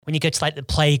when you go to like the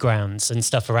playgrounds and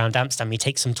stuff around Amsterdam, you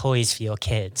take some toys for your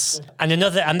kids. And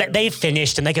they've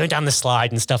finished and they're going down the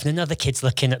slide and stuff. And another kid's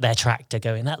looking at their tractor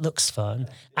going, that looks fun.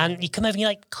 And you come over and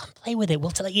you're like, come play with it.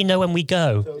 We'll let you know when we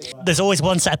go. There's always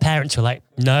one set of parents who are like,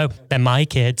 no, they're my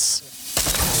kids.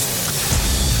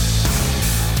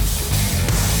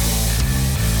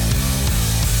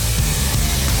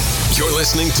 You're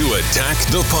listening to Attack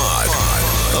the Pod,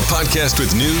 a podcast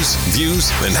with news,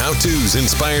 views, and how-tos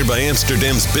inspired by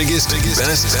Amsterdam's biggest,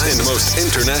 best, and most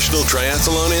international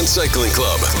triathlon and cycling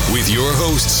club. With your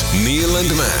hosts, Neil and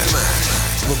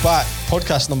Matt. We're back.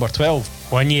 Podcast number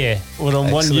 12. 1 year. We're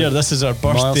on 1 year. This is our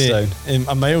birthday.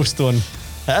 A milestone.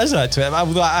 It is actually.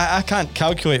 I can't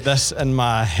calculate this in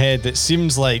my head. It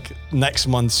seems like next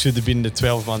month should have been the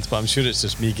 12th month, but I'm sure it's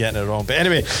just me getting it wrong. But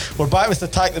anyway, we're back with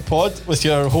Attack the Pod with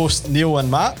your host Neil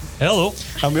and Matt. Hello.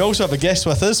 And we also have a guest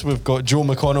with us. We've got Joe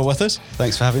McConnell with us.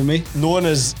 Thanks for having me. Known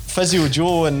as Physio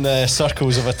Joe in the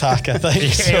circles of Attack, I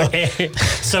think.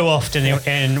 So often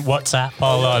in WhatsApp,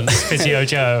 all on Physio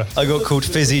Joe. I got called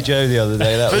Fizzy Joe the other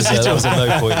day. That was a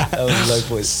low point. That was a low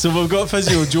point. So we've got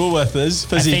Physio Joe with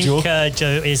us. I think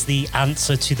Joe is the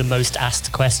answer to the most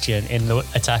asked question in the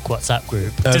Attack WhatsApp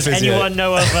group. Does anyone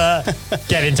know of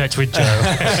get in touch with Joe?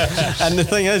 And the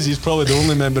thing is, he's probably the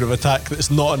only member of Attack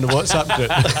that's not in the WhatsApp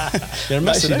group. You're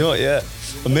missing Actually out. not yet.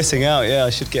 I'm missing out, yeah. I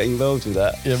should get involved with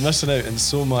that. You're missing out in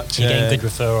so much. You're getting good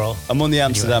referral. I'm on the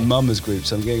Amsterdam Mummers group,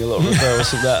 so I'm getting a lot of referrals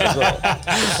from that as well.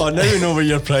 Oh, now we know where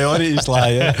your priorities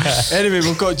lie. Yeah? Anyway,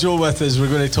 we've got Joe with us. We're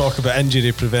going to talk about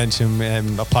injury prevention.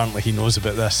 Apparently he knows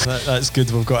about this. That's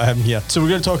good, we've got him here. So we're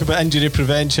going to talk about injury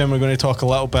prevention. We're going to talk a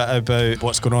little bit about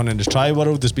what's going on in the tri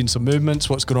world. There's been some movements,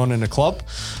 what's going on in the club.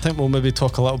 I think we'll maybe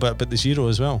talk a little bit about the Giro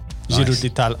as well. Nice. Giro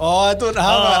d'Italia. Oh, I don't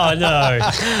have it.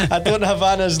 No. I don't have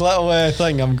Anna's little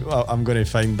thing. I'm going to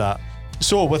find that.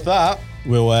 So with that,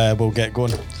 we'll get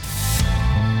going.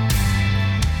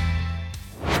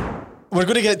 We're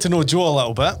going to get to know Joe a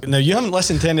little bit. Now, you haven't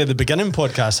listened to any of the beginning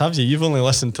podcasts, have you? You've only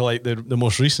listened to like the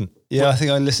most recent. Yeah, I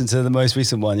think I listened to the most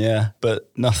recent one, yeah,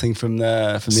 but nothing from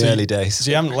the early days.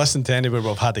 So you haven't listened to anywhere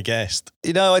we've had a guest?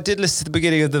 You know, I did listen to the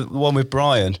beginning of the one with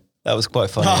Brian. That was quite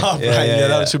funny. Oh, Brian,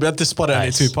 yeah. So we had to split it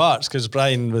into two parts because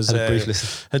Brian was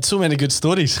had so many good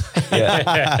stories.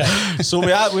 Yeah. So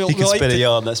he can spin a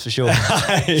yarn, that's for sure.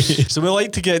 So we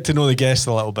like to get to know the guest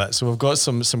a little bit. So we've got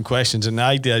some questions, and the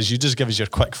idea is you just give us your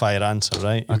quick fire answer,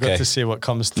 right? You've got to say what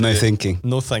comes to no thinking,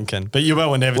 but you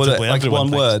will inevitably. Like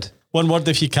one word. One word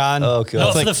if you can. Oh, God.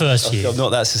 Not for the first year. I'm not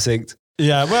that succinct.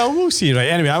 Yeah, well, we'll see. Right.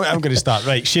 Anyway, I'm going to start.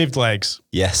 Right, shaved legs.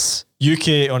 Yes.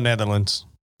 UK or Netherlands?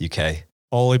 UK.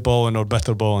 Ollie balling or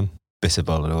bitter balling? Bitter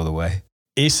balling all the way.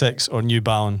 Asics or New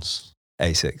Balance?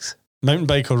 Asics. Mountain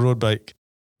bike or road bike?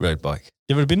 Road bike.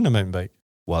 You ever been on a mountain bike?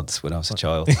 Once when I was a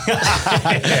child.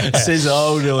 Says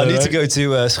all really. I need to go to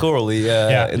Schorl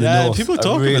in the north. People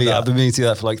talk about that. I've been meaning to do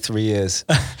that for like 3 years.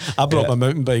 I brought my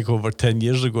mountain bike over 10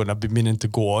 years ago and I've been meaning to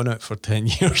go on it for 10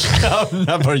 years. I've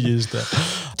never used it.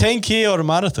 10K or a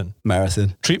marathon?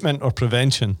 Marathon. Treatment or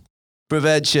prevention?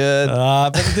 Prevention.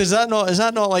 But is that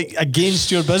not like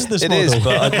against your business model? It is,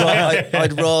 but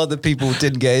I'd rather people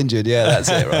didn't get injured. Yeah, that's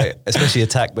it, right? Especially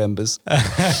Attack members.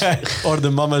 Or the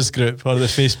Mummers group, or the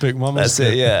Facebook Mummers group.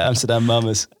 That's it, yeah, Amsterdam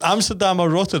Mummers. Amsterdam or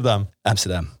Rotterdam?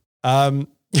 Amsterdam.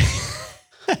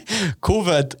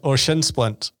 COVID or shin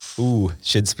splints? Ooh,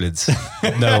 shin splints.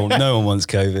 No one wants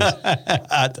COVID.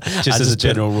 Just as a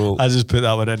general rule. I just put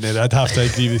that one in there. I'd have to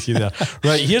agree with you there.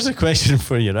 Right, here's a question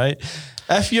for you, right?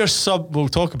 If your we'll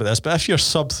talk about this, but if your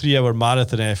sub 3 hour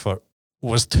marathon effort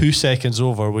was 2 seconds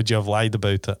over, would you have lied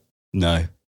about it? No,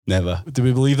 never. Do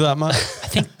we believe that, Matt? I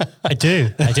think I do,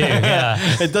 yeah.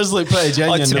 It does look pretty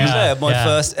genuine. To be fair, my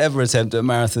first ever attempt at a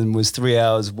marathon was 3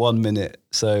 hours, 1 minute.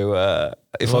 So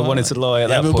if I wanted to lie at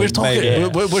that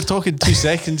point, we're talking 2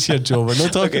 seconds here, Joe. We're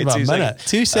not talking about a minute.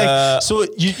 2 seconds. So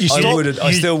you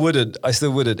I still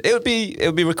wouldn't. It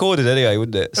would be recorded anyway,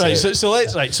 wouldn't it? So, right. So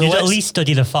let's at least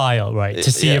study the file, right,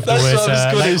 to see if there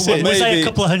was a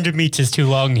couple of 100 meters too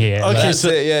long here. Okay, so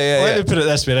let me put it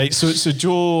this way, right? So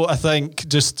Joe, I think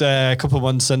just a couple of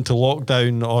months into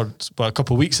lockdown, or a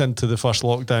couple of weeks into the first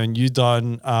lockdown, you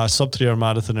done a sub 3 hour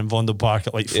marathon in Vondel Park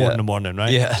at like 4 in the morning,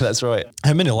 right? Yeah, that's right.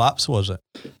 How many laps was it?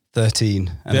 13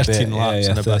 laps.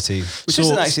 Yeah, 13. Which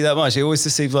isn't actually that much. It always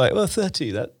just seems like,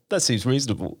 30, that seems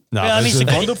reasonable. No, I mean,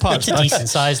 it's a decent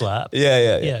size lap.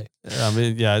 Yeah. I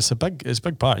mean, it's a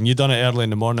big part. And you done it early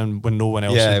in the morning when no one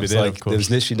else would be there, of course. There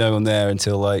was literally no one there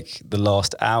until like the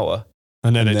last hour.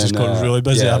 And then it just got really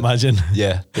busy, I imagine.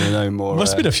 Yeah, there were no more.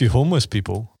 Must have been a few homeless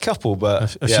people. Couple,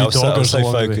 but a few I was doggers so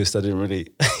along the way. focused, I didn't really,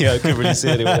 I couldn't really see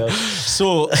anyone else.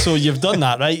 So you've done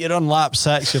that, right? You're on lap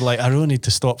 6, you're like, I really need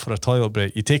to stop for a toilet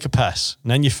break. You take a piss, and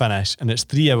then you finish, and it's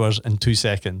 3 hours and 2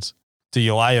 seconds. Do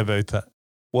you lie about it?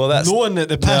 Well, that's knowing that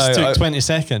the piss took 20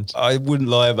 seconds. I wouldn't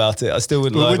lie about it. I still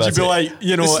wouldn't lie about it. Would you be like,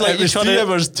 you know, it was 3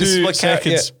 hours, 2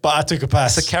 seconds, but I took a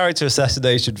piss? It's a character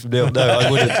assassination from Neil. No, I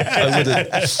wouldn't.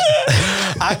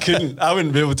 I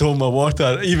wouldn't be able to hold my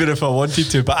water, even if I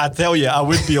wanted to. But I tell you, I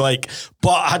would be like,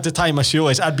 but I had to tie my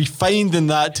shoelace. I'd be finding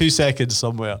that 2 seconds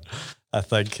somewhere. I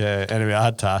think, anyway, I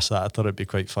had to ask that. I thought it'd be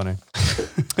quite funny.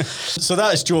 So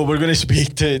that is Joe. We're going to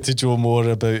speak to Joe more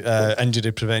about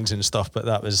injury prevention and stuff, but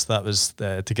that was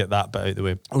to get that bit out of the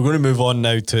way. We're going to move on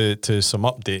now to some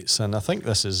updates, and I think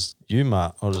this is you,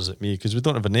 Matt, or is it me? Because we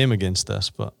don't have a name against this,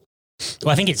 but...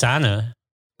 Well, I think it's Anna,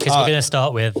 because we're going to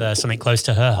start with something close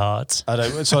to her heart. All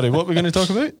right, sorry, what we're going to talk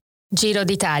about? Giro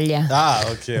d'Italia.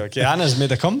 Okay. Anna's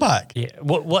made a comeback. Yeah.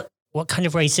 What kind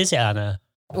of race is it, Anna?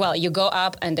 Well, you go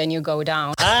up and then you go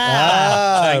down.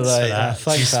 Thanks for right. that.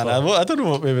 Thanks, Anna. Well, I don't know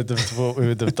what we would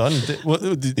have done.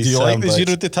 Do you like the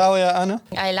Giro d'Italia, Anna?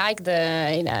 I like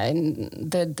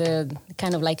the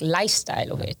kind of like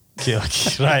lifestyle of it. Okay.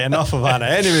 Right, enough of Anna.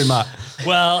 Anyway, Matt.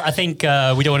 Well, I think we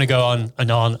don't want to go on and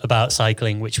on about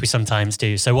cycling, which we sometimes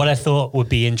do. So what I thought would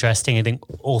be interesting, I think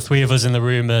all three of us in the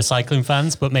room are cycling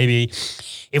fans, but maybe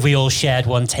if we all shared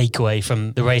one takeaway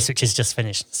from the race, which is just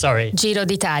finished. Sorry. Giro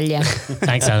d'Italia.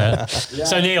 Thanks, Anna. Yeah.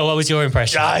 So, Neil, what was your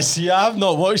impression? See, I've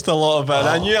not watched a lot of it.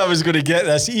 I knew I was going to get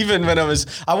this, even when I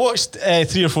watched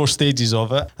 3 or 4 stages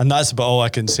of it, and that's about all I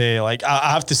can say. Like,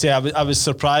 I have to say, I was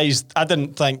surprised. I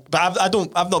didn't think, but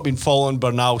I've not been following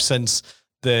Bernal since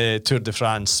the Tour de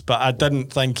France, but I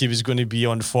didn't think he was going to be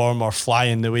on form or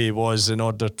flying the way he was in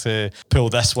order to pull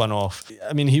this one off.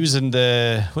 I mean, he was in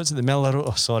the Maglia?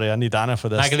 Oh, sorry, I need Anna for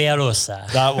this. Maglia Rosa.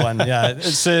 That one, yeah.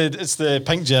 It's the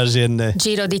pink jersey in the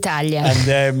Giro d'Italia,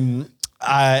 and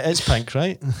it's pink,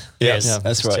 right? Yes, yeah,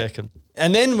 that's right. Checking.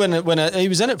 And then when he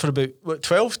was in it for about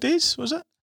 12 days, was it?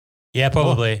 Yeah,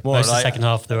 probably. More, most of the right. second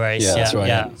half of the race. Yeah, that's right.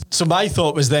 Yeah. So my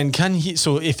thought was then,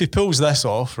 if he pulls this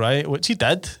off, right, which he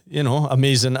did,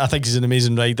 amazing. I think he's an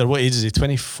amazing rider. What age is he?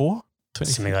 24?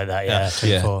 Something like that, yeah.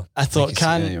 24. I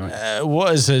thought,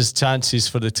 what is his chances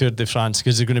for the Tour de France?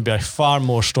 Because they're going to be far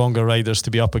more stronger riders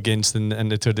to be up against in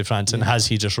the Tour de France. And has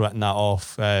he just written that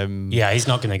off? Yeah, he's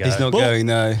not going to go. He's not going,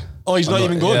 no. Oh, he's not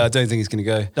even going? Yeah, I don't think he's going to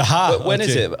go. But when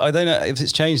is it? I don't know if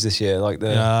it's changed this year.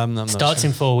 I'm not starts sure.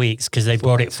 in 4 weeks because they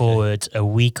brought it forward a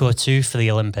week or two for the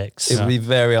Olympics. It would be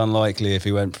very unlikely if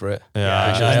he went for it.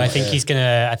 I think he's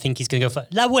gonna go for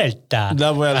La Vuelta.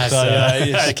 La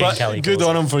Vuelta, Kelly good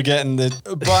on him for getting the.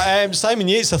 But Simon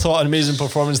Yates, I thought, an amazing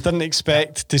performance. Didn't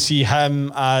expect to see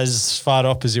him as far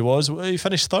up as he was. He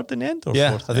finished third in the end, or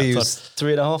fourth? I think he was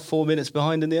 3.5, 4 minutes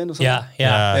behind in the end, or something.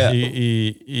 Yeah.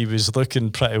 He was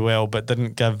looking pretty well, but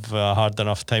didn't give a hard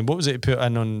enough time. What was it he put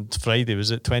in on Friday?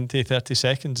 Was it 20, 30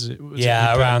 seconds?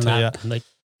 Around that. Yeah. Like,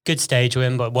 good stage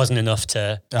win, but it wasn't enough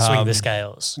to swing the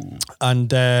scales. And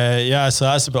so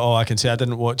that's about all I can say. I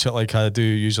didn't watch it like I do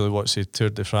usually watch the Tour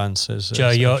de France.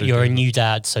 Joe, you're a new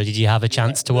dad, so did you have a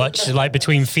chance to watch like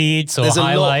between feeds or There's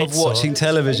highlights? There's a lot of watching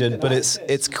television, but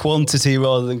it's quantity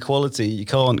rather than quality. You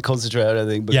can't concentrate on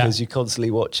anything because you're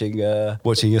constantly watching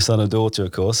your son or daughter,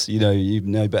 of course. You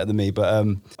know better than me, but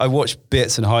I watch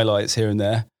bits and highlights here and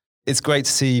there. It's great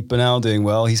to see Bernal doing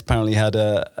well. He's apparently had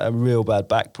a real bad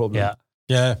back problem.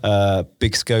 Yeah.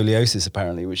 Big scoliosis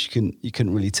apparently, which you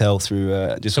couldn't really tell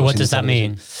through just. So what does that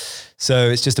mean? So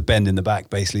it's just a bend in the back,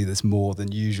 basically. That's more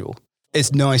than usual.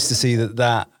 It's nice to see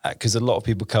that because a lot of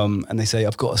people come and they say,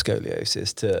 "I've got a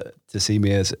scoliosis," to see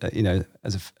me as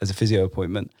a physio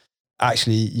appointment.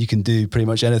 Actually, you can do pretty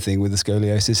much anything with a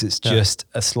scoliosis. It's just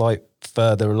a slight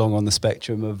further along on the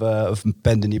spectrum of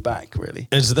bending your back, really.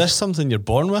 Is this something you're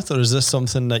born with, or is this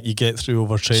something that you get through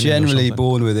overtraining? Generally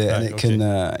born with it, and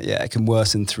it can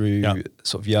worsen through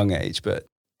sort of young age, but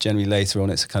generally later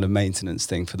on it's a kind of maintenance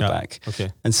thing for the back.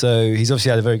 Okay. And so he's obviously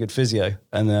had a very good physio,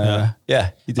 and he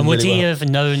did. And would really he well. have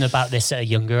known about this at a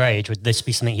younger age? Would this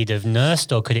be something he'd have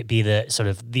nursed, or could it be the sort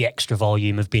of the extra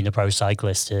volume of being a pro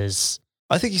cyclist is?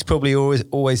 I think he's probably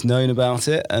always known about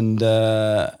it, and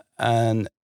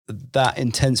that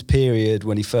intense period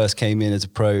when he first came in as a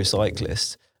pro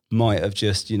cyclist might have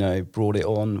just brought it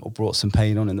on or brought some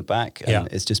pain on in the back, and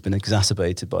it's just been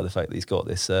exacerbated by the fact that he's got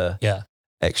this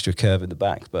extra curve in the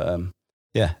back. But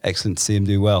excellent to see him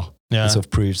do well. Yeah. It sort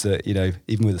of proves that, you know,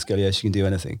 even with a scoliosis, you can do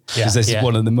anything. Yeah, Because this yeah. is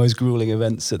one of the most grueling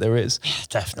events that there is.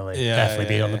 Definitely Yeah,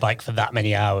 being on the bike for that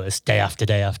many hours, day after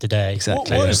day after day.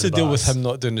 Exactly. What is the deal with bars. him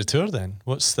not doing the tour then?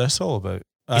 What's this all about?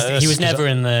 He was never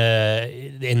in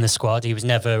the squad. He was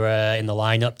never in the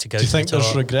lineup to go. Do you to think the tour.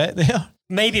 there's regret there?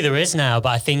 Maybe there is now, but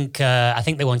I think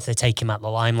they wanted to take him out the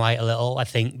limelight a little. I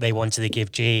think they wanted to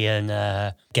give G and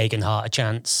Gegenhardt a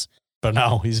chance.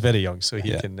 Bernal, he's very young, so he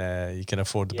Yeah. can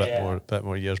afford a Yeah. bit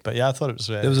more years. But yeah, I thought it was.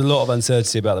 There was a lot of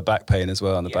uncertainty about the back pain as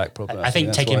well and the back problem. I think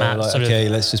That's take him why out like, sort of- okay,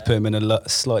 let's just put him in a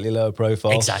slightly lower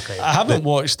profile. Exactly. I haven't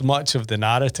watched much of the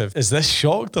narrative. Has this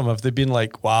shocked them? Have they been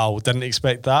like, "Wow, didn't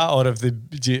expect that," or have they?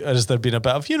 Has there been a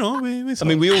bit of, you know? I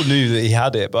mean, we all knew that he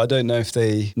had it, but I don't know if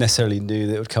they necessarily knew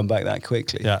that it would come back that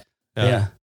quickly. Yeah. Yeah.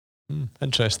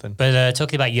 Interesting. But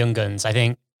talking about young guns,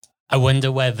 I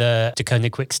wonder whether Dakota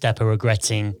Quickstep are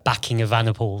regretting backing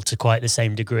Evenepoel to quite the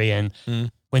same degree, and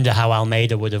wonder how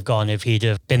Almeida would have gone if he'd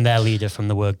have been their leader from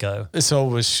the word go. It's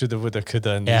always shoulda, woulda,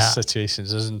 coulda in Yeah. these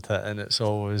situations, isn't it? And it's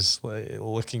always like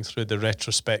looking through the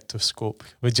retrospective scope.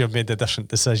 Would you have made a different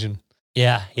decision?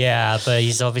 Yeah, but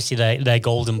he's obviously their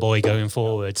golden boy going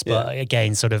forwards. But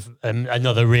again, sort of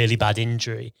another really bad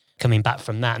injury coming back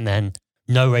from that, and then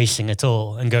no racing at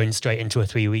all and going straight into a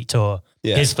 3-week tour.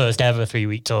 Yeah. His first ever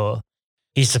 3-week tour.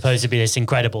 He's supposed to be this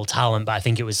incredible talent, but I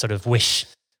think it was sort of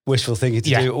Wishful thinking to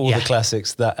Yeah, do all yeah. the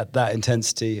classics at that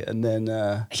intensity and then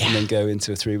go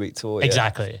into a 3-week tour. Yeah.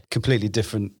 exactly. Completely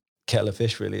different kettle of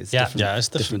fish, really. It's Yeah. different, It's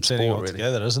different sport, training really.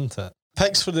 altogether, isn't it?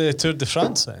 Picks for the Tour de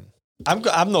France then?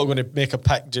 I'm not going to make a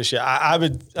pick just yet. I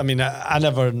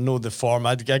never know the form.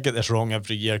 I get this wrong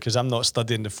every year because I'm not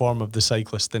studying the form of the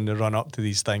cyclist in the run up to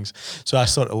these things. So I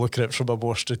sort of look at it from a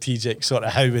more strategic sort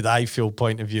of how would I feel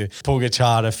point of view.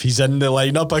 Pogačar, if he's in the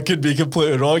lineup, I could be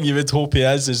completely wrong. You would hope he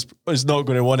is not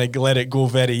going to want to let it go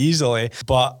very easily.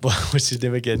 But what's his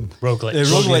name again? Roglic.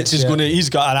 Roglic is yeah. going to.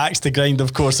 He's got an axe to grind,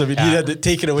 of course. I mean, he had it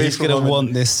taken away He's from going him. to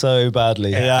want this so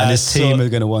badly. Yeah, and his so- team are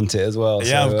going to want it as well.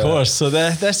 Yeah, so, of course. So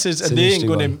this is, and an they ain't interesting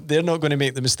going to. one. They're not going to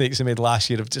make the mistakes they made last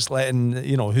year of just letting,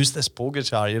 who's this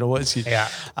Pogačar? What is he? Yeah.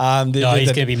 They No, he's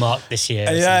did- going to be marked this year.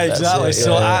 Yeah, isn't he? exactly. it,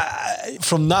 So yeah,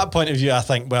 from that point of view, I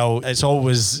think, well, it's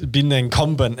always been the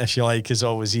incumbent, if you like, is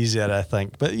always easier, I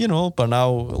think. But,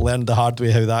 Bernal learned the hard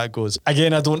way how that goes.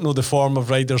 Again, I don't know the form of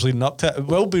riders leading up to it. It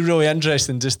will be really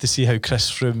interesting just to see how Chris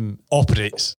Froome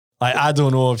operates. Like, I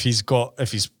don't know if he's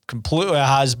completely a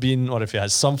has-been or if he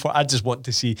has some form. I just want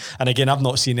to see. And again, I've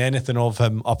not seen anything of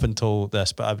him up until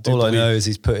this, but I do all I believe- know is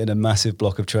he's put in a massive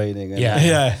block of training. And, Yeah.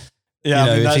 Yeah. Yeah,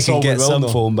 if he that's all can we get will some know.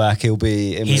 form back, he'll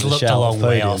be in He's with looked shout a long of way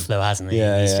podium. off, though, hasn't he?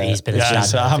 Yeah, He's, yeah. he's been a Yeah, shadow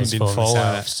so I of haven't his been former following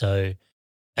self. it. So,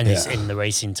 and he's Yeah. in the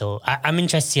racing till. I'm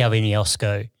interested to see how Ineos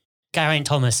go. Geraint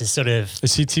Thomas is sort of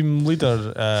Is he team leader?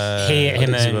 him I think he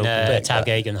and will be. Tao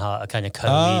Gegenhardt are kind of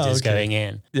co-leaders okay. going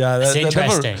in. Yeah, It's that never-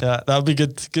 interesting. yeah, that'll be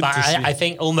good. Good But to see. I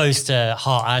think almost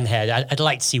heart and head. I'd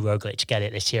like to see Roglic get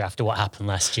it this year after what happened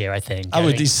last year. I think. I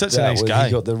would. He's such a That nice was- guy.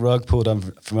 He got the rug pulled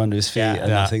from under his feet, Yeah. and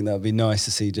Yeah. I think that would be nice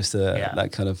to see just that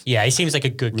kind of. Yeah, he seems like a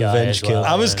good guy Revenge as well.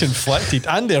 kill. I was and- conflicted,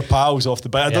 and they're pals off the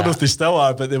bat. I don't Yeah. know if they still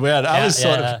are, but they were. I was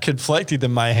sort yeah. of conflicted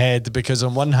in my head because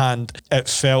on one hand, it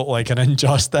felt like an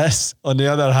injustice. On the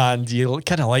other hand, you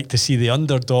kind of like to see the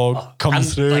underdog come and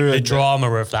through. like the and drama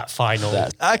of that final.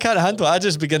 I can't handle it. I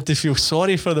just begin to feel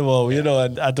sorry for them all,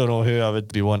 and I don't know who I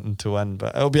would be wanting to win,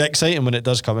 but it'll be exciting when it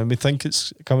does come. And we think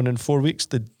it's coming in 4 weeks.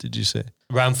 Did you say?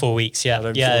 Around 4 weeks, yeah.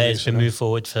 Around Yeah, 4 it's weeks, been yeah. moved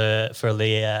forward for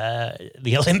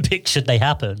the Olympics should they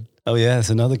happen. Oh yeah, it's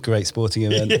another great sporting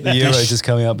event. The Euros is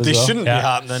coming up as They well. shouldn't Yeah. be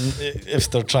happening if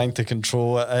they're trying to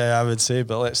control it, I would say,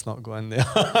 but let's not go in there.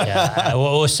 Yeah. Well,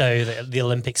 also, the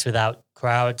Olympics without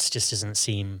crowds just doesn't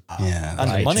seem. Yeah, And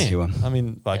that's the a money. tricky one. I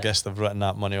mean, I guess they've written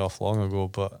that money off long ago,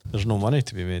 but there's no money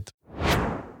to be made.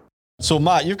 So,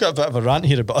 Matt, you've got a bit of a rant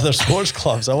here about other sports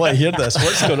clubs. I want to hear this.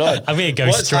 What's going on? I'm going to go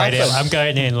What's straight in. happened? I'm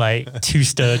going in like two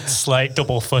studs, like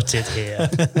double-footed here.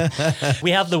 We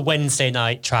have the Wednesday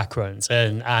night track runs,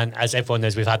 and as everyone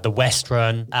knows, we've had the West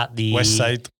Run at the West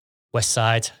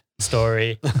Side.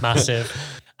 Story, massive.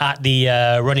 At the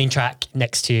running track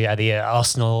next to the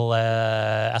Arsenal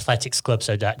Athletics Club,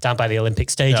 so down by the Olympic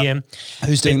Stadium.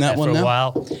 Who's doing Been that there one for a now?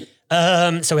 while.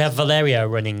 So we have Valeria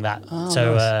running that.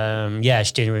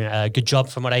 She's doing a good job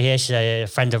from what I hear. She's a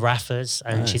friend of Rafa's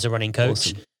and she's a running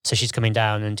coach. Awesome. So she's coming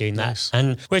down and doing that. Nice.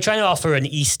 And we're trying to offer an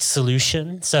East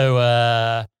solution.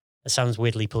 So it sounds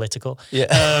weirdly political.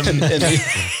 Yeah, Um,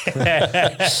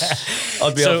 I'd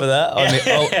be So- up for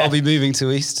that. I'll be moving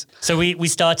to East. So we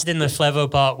started in the Flevo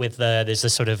part with there's a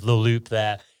sort of little loop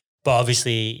there. But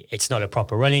obviously, it's not a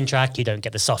proper running track. You don't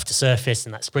get the softer surface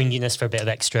and that springiness for a bit of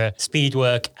extra speed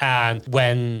work. And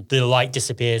when the light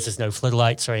disappears, there's no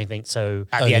floodlights or anything. So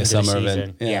at the end of the summer season,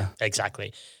 event. Yeah.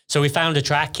 exactly. So we found a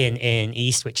track in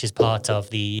East, which is part of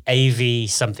the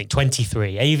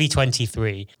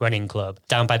AV23 running club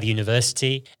down by the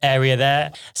university area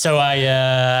there. So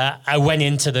I went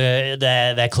into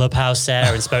their clubhouse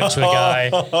there and spoke to a guy,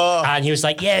 and he was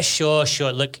like, "Yeah, sure.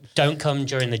 Look, don't come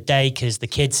during the day because the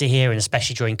kids are here, and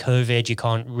especially during COVID, you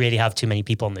can't really have too many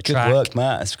people on the track." Good work,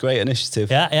 Matt. It's a great initiative.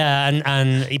 Yeah, and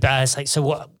I was like, "So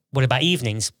what about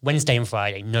evenings? Wednesday and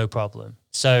Friday, no problem."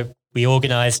 So we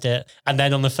organised it. And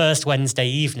then on the first Wednesday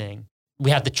evening, we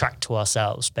had the track to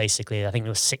ourselves, basically. I think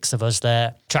there were 6 of us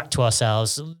there, track to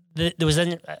ourselves. There was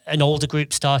an older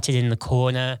group started in the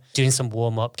corner, doing some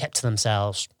warm-up, kept to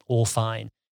themselves, all fine.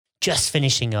 Just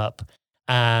finishing up,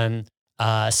 and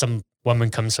some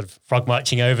woman comes sort of frog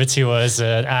marching over to us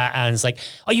and is like,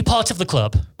 "Are you part of the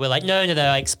club?" We're like, no.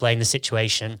 I explained the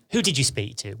situation. "Who did you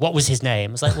speak to? What was his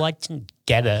name?" I was like, "Well, I didn't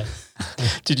get her."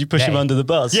 Did you push him under the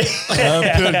bus? Yeah. Poor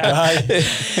guy.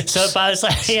 So but I was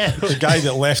like, yeah. The guy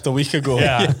that left a week ago.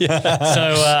 Yeah.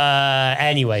 So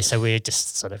anyway, so we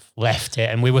just sort of left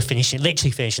it, and we were literally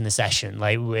finishing the session.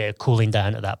 Like, we were cooling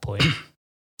down at that point.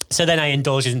 So then I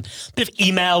indulged in a bit of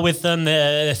email with them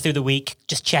through the week,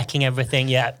 just checking everything.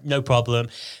 Yeah, no problem.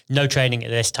 No training at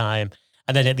this time.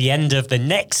 And then at the end of the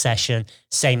next session,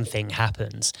 same thing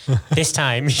happens. This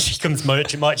time, she comes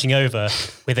marching over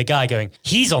with a guy going,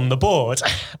 "He's on the board."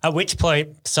 At which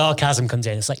point, sarcasm comes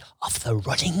in. It's like, "Of the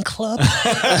running club?"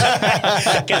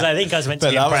 Because I think I was meant to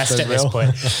be impressed at this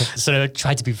point. So I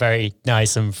tried to be very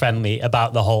nice and friendly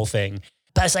about the whole thing.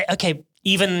 But it's like, okay,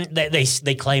 even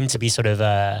they claim to be sort of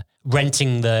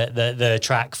renting the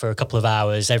track for a couple of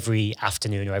hours every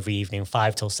afternoon or every evening,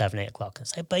 5 till 7, 8 o'clock. And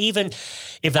so, but even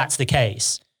if that's the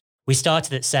case, we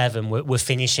started at 7, we're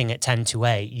finishing at 10 to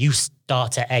 8. You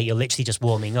start at 8, you're literally just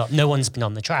warming up. No one's been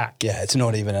on the track. Yeah, it's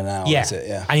not even an hour, is it?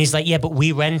 Yeah. And he's like, "Yeah, but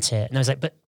we rent it." And I was like,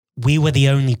 "But we were the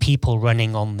only people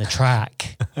running on the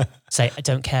track." Say, "I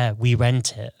don't care, we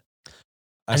rent it."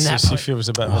 And so she feels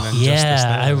a bit of an injustice.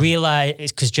 Yeah, there. I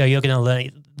realise, because Joe, you're going to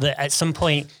learn that at some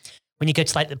point when you go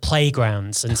to like the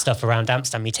playgrounds and stuff around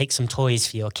Amsterdam, you take some toys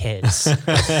for your kids. and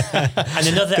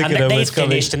they've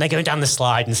finished and they're going down the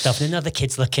slide and stuff, and another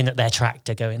kid's looking at their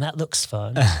tractor going, "That looks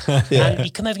fun." And you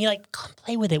come over and you're like, "Come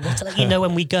play with it. We'll let you know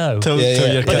when we go." Till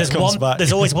your kid comes back.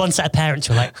 There's always one set of parents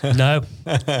who are like, "No,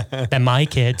 they're my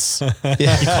kids. You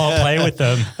can't play with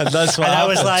them." And that's what I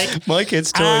was like, "My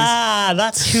kids' toys."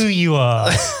 That's who you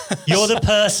are. You're the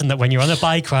person that when you're on a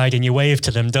bike ride and you wave to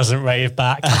them, doesn't wave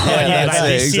back.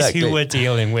 This is who we're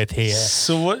dealing with here.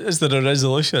 So what is there a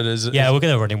resolution? We're going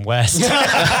to run him west.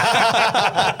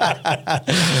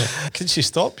 Can she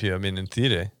stop you? I mean, in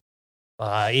theory.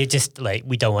 It just like,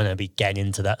 we don't want to be getting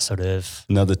into that sort of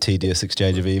another tedious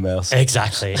exchange of emails.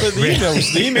 Exactly. But the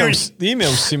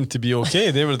emails seem to be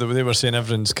okay. They were saying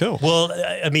everything's cool. Well,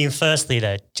 I mean, firstly,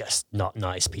 they're just not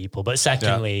nice people. But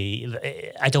secondly,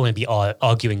 I don't want to be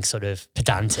arguing sort of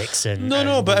pedantics and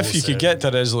no. But if you could get to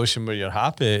a resolution where you're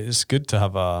happy, it's good to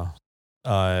have a.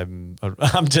 I'm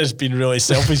just being really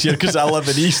selfish here because I live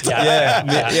in East. Yeah.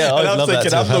 I'm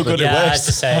thinking I'm not going to West.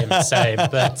 It's the same.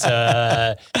 But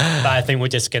I think we're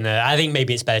just gonna. I think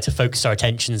maybe it's better to focus our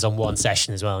attentions on one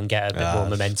session as well and get a bit more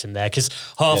momentum there. Because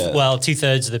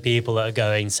 2/3 of the people that are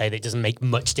going say that it doesn't make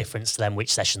much difference to them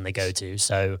which session they go to.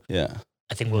 So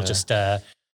I think we'll just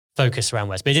focus around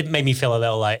West. But it did make me feel a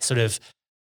little like sort of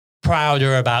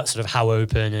prouder about sort of how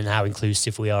open and how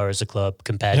inclusive we are as a club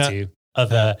compared to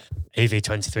other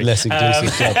AV23. Less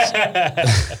inclusive clubs.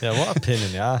 Yeah, what a pain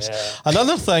in the ass.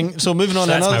 Another thing, so moving on.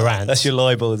 So that's my rant. That's your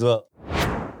libel as well.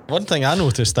 One thing I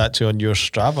noticed actually on your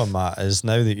Strava, Matt, is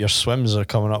now that your swims are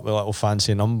coming up with little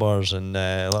fancy numbers and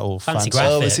little fancy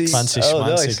graphics. Fancy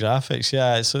graphics.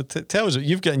 Yeah, so tell us,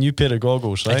 you've got a new pair of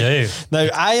goggles, right? I do. Now,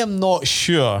 I am not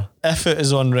sure if it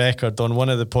is on record on one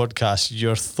of the podcasts,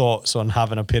 your thoughts on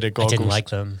having a pair of goggles. I didn't like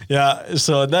them. Yeah,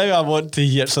 so now I want to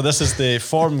hear, so this is the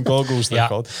Form goggles they're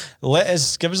called.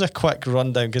 Give us a quick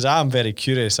rundown, because I'm very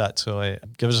curious actually.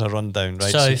 Give us a rundown, right?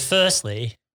 So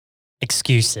firstly,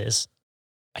 excuses.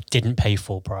 I didn't pay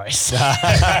full price.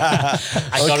 I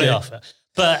got an offer.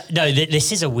 But no,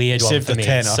 this is a weird one for me.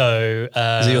 Tenner. So,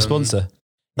 is it your sponsor?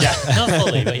 Yeah, not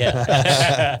fully, but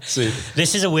yeah.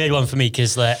 This is a weird one for me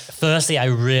because, firstly, I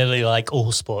really like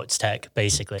all sports tech,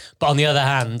 basically. But on the other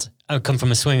hand, I come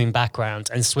from a swimming background,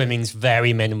 and swimming's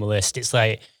very minimalist. It's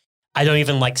like, I don't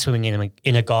even like swimming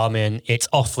in a Garmin. It's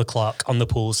off the clock on the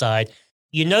poolside.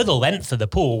 you know the length of the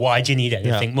pool. Why do you need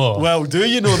anything more? Well, do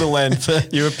you know the length?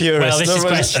 You're a purist. Well, this is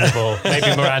questionable.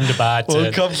 Maybe Miranda Barton.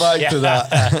 We'll come back to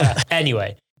that.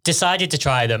 Anyway, decided to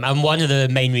try them. And one of the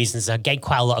main reasons I get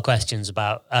quite a lot of questions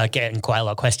about, getting quite a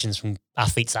lot of questions from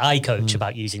athletes that I coach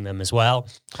about using them as well.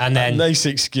 And then... Nice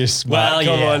excuse, Matt. Well,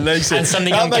 Come yeah. on, nice. And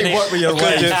something that I'm might gonna, work with your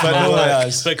wife, but no one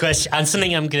else. but question, and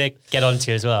something I'm going to get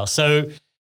onto as well. So,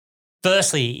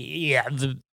 firstly, yeah,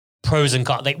 the pros and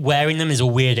cons. Like wearing them is a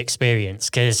weird experience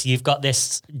because you've got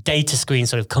this data screen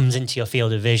sort of comes into your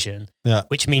field of vision,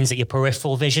 which means that your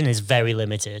peripheral vision is very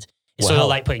limited. It's sort of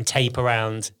like putting tape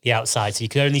around the outside, so you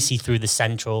can only see through the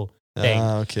central thing.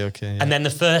 Okay. Yeah. And then the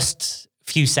first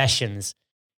few sessions,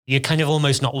 you're kind of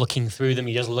almost not looking through them.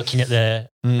 You're just looking at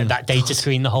at that data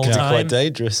screen the whole time. Quite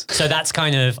dangerous. So that's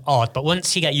kind of odd. But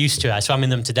once you get used to it, so I'm in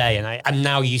them today and I'm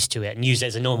now used to it and use it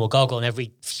as a normal goggle. And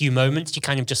every few moments, you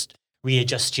kind of just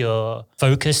readjust your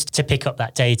focus to pick up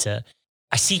that data.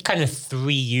 I see kind of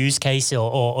 3 use cases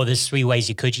or there's 3 ways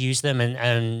you could use them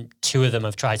and 2 of them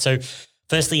I've tried. So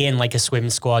firstly, in like a swim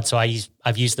squad. So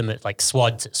I've used them at like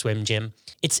SWAD at swim gym.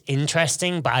 It's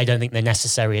interesting, but I don't think they're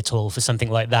necessary at all for something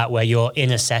like that, where you're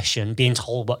in a session being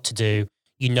told what to do.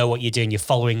 You know what you're doing. You're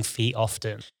following feet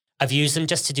often. I've used them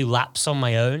just to do laps on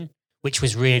my own, which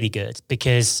was really good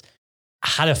because I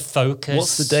had a focus.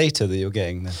 What's the data that you're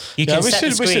getting then? You can set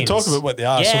the we should talk screens. about what they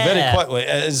are. So very quickly,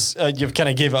 it is, you've kind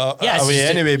of gave it it's away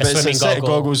just anyway, but it's a swimming set of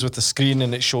goggle. goggles with the screen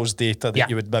and it shows data that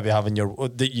you would maybe have in your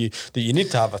that you need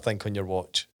to have, I think, on your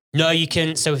watch. No, you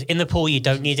can. So in the pool, you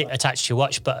don't need it attached to your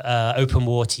watch, but open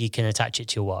water, you can attach it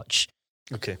to your watch.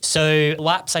 Okay. So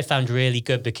laps I found really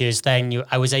good because then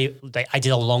I did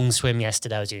a long swim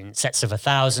yesterday. I was doing sets of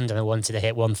 1,000 and I wanted to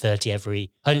hit 130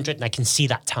 every 100 and I can see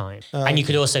that time. And you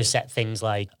could also set things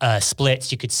like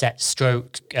splits. You could set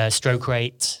stroke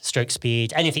rate, stroke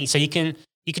speed, anything. So you can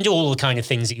do all the kind of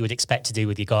things that you would expect to do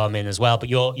with your Garmin as well, but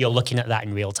you're looking at that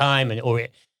in real time or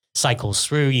it cycles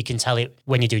through. You can tell it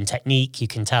when you're doing technique, you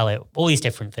can tell it all these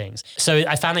different things. So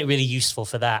I found it really useful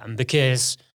for that. And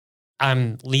because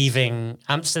I'm leaving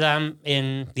Amsterdam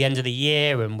in the end of the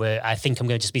year and I think I'm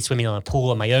going to just be swimming on a pool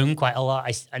on my own quite a lot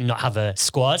and not have a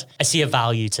squad, I see a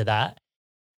value to that.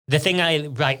 The thing I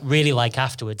really like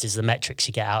afterwards is the metrics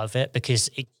you get out of it because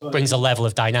it brings a level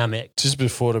of dynamic. Just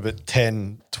before about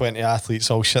 10, 20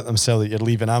 athletes all shit themselves that you're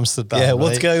leaving Amsterdam. Yeah,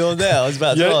 what's going on there? I was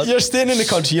about to ask. You're staying in the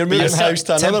country, you're moving house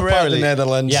to another part of the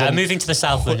Netherlands. Yeah, I'm moving to the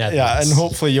south of the Netherlands. Yeah, and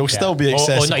hopefully you'll still be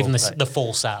accessible. Or not even the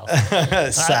full south.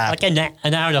 Sad. Like an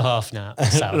hour and a half now.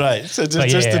 South. Right, so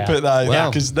just to put that out there,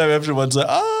 because now everyone's like,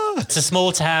 It's a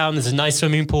small town, there's a nice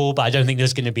swimming pool, but I don't think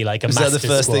there's going to be like a master that the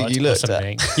first thing squad you or looked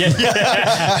something. Yeah.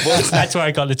 That's where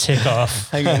I got the tick off.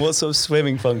 Hang on, what sort of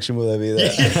swimming function will there be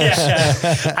there?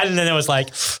 And then I was like,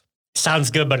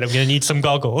 sounds good, but I'm going to need some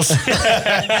goggles.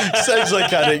 Sounds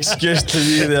like an excuse to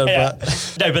me there,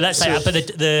 but... No, but that's but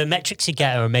the metrics you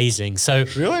get are amazing. So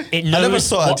really? It knows I never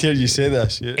thought I'd hear you say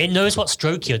this. It knows what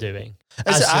stroke you're doing.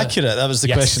 Is it accurate? That was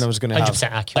the question I was going to have. 100%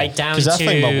 accurate. Like down because I to...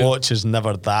 think my watch is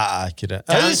never that accurate.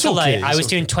 Down to I was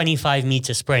doing 25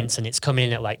 meter sprints and it's coming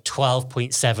in at like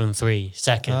 12.73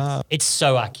 seconds. It's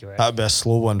so accurate. That'd be a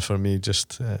slow one for me,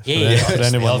 just for obviously,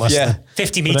 anyone listening.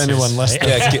 50 meters. For anyone listening.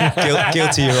 Yeah,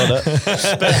 guilty, Your Honour.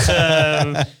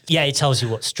 But it tells you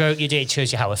what stroke you do. It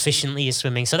shows you how efficiently you're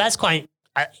swimming. So that's quite...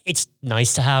 it's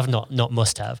nice to have, not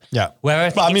must have. Yeah.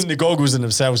 But I mean, the goggles in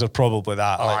themselves are probably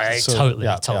that.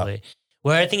 Totally.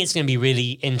 Where I think it's going to be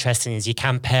really interesting is you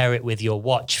can pair it with your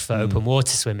watch for open water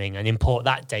swimming and import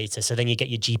that data. So then you get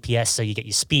your GPS, so you get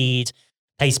your speed,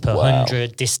 pace per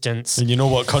 100, distance. And you know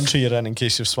what country you're in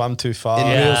case you've swam too far. In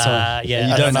real time.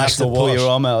 Yeah. You don't have to pull your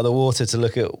arm out of the water to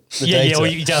look at the data. Yeah, or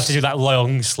you don't have to do that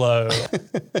long, slow.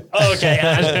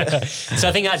 Okay. So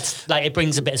I think that's like, it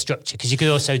brings a bit of structure because you could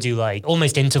also do like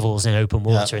almost intervals in open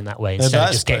water in that way instead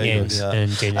of just getting in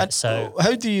and doing it. So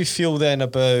how do you feel then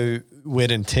about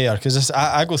wear and tear? Because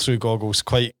I go through goggles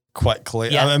quite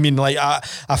quickly. I mean, like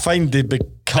I find they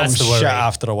become shit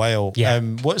after a while. Yeah.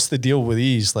 What's the deal with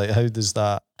these? Like, how does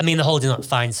that? I mean, they're holding up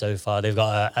fine so far. They've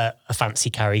got a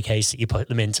fancy carry case that you put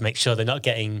them in to make sure they're not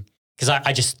getting. Because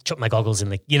I just chuck my goggles in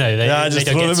the, I just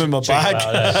throw them in my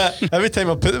bag. Every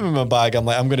time I put them in my bag, I'm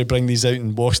like, I'm going to bring these out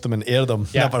and wash them and air them.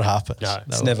 Yeah. Never happens. No.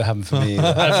 It's never happened for me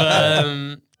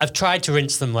either. I've tried to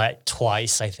rinse them like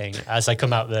twice, I think, as I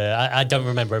come out there. I don't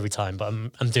remember every time, but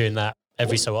I'm doing that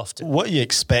every so often. What are you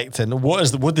expecting?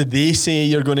 What did they say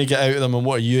you're going to get out of them, and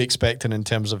what are you expecting in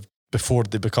terms of before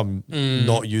they become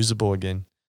not usable again?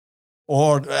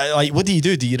 Or like, what do you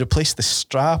do? Do you replace the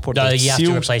strap or no? the You have seals?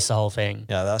 to replace the whole thing.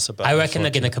 Yeah, that's a bit. I reckon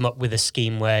they're going to come up with a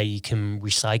scheme where you can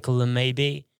recycle them,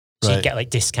 maybe. So you Right. get like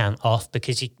discount off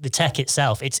because the tech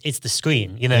itself, it's the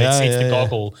screen, you know, Yeah, it's the yeah.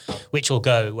 goggle which will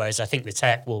go. Whereas I think the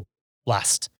tech will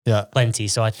last Yeah. plenty.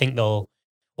 So I think they'll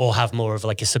all have more of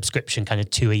like a subscription kind of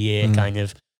 2 a year kind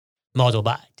of model.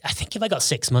 But I think if I got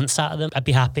 6 months out of them, I'd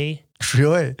be happy.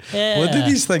 Really? Yeah. What do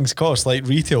these things cost? Like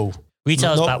retail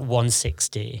Retail's Not- about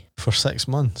 160. for 6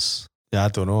 months? Yeah, I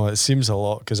don't know. It seems a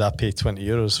lot because I pay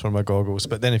 €20 for my goggles.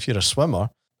 But then if you're a swimmer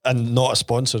and not a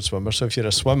sponsored swimmer, so if you're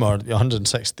a swimmer,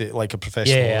 160 like a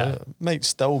professional, Yeah. it might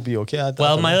still be okay. I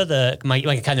Well, don't my know. other, my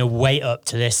kind of weight up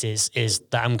to this is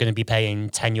that I'm going to be paying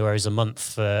 €10 a month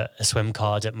for a swim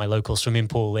card at my local swimming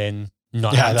pool in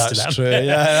not Yeah, Amsterdam. that's true. Yeah,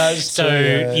 that's So, true.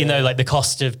 Yeah, you know, yeah. like the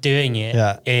cost of doing it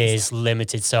is Yeah.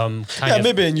 limited. So I'm kind Yeah, of,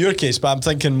 maybe in your case, but I'm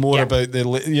thinking more Yeah.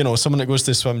 about someone that goes to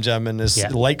the swim gym and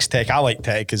likes tech. I like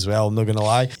tech as well, I'm not going to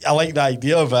lie. I like the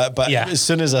idea of it, but Yeah. as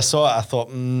soon as I saw it, I thought,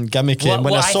 gimmicky. Well- And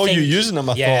when well, I I saw you think- using them,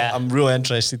 I yeah. thought, I'm really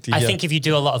interested to I hear. think if you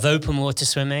do a lot of open water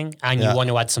swimming and Yeah. you want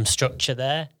to add some structure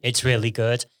there, it's really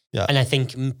good. Yeah. And I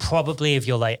think probably if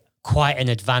you're like quite an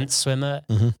advanced swimmer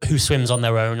who swims on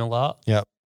their own a lot, Yeah.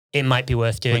 it might be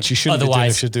worth doing. Which you shouldn't be doing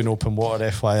Otherwise, if you're doing open water,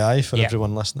 FYI, for Yeah.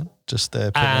 everyone listening. Just putting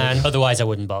it out and there. otherwise I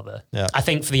wouldn't bother. Yeah. I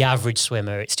think for the average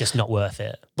swimmer, it's just not worth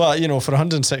it. But, for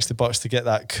 $160 to get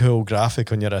that cool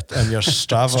graphic on your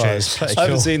Strava true. is pretty I cool.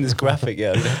 haven't seen this graphic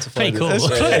yet. I'm gonna have to Pretty find cool. it. It's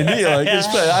pretty neat.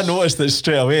 I noticed it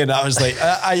straight away, and I was like,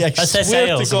 I That's their swear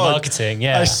sales to and God, marketing,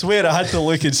 yeah. I swear I had to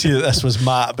look and see that this was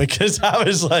Matt because I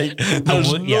was like,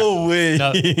 there's would- yeah. no way.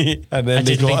 No. And then I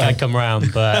they didn't think got I'd come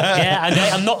round, but yeah,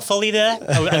 I'm not fully there.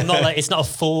 I'm not like, it's not a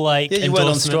full like Yeah, you went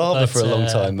on endorsement, Strava but, for a long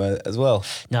time as well.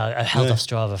 No, I held off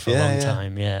Strava for a Yeah, long yeah.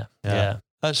 time. Yeah.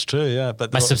 That's true, yeah.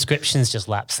 But My subscription's just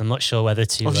lapsed. I'm not sure whether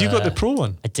to. have you got the pro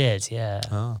one? I did, yeah.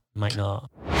 Oh. Might not.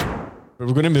 We're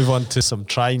going to move on to some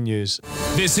try news.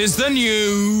 This is the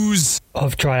news.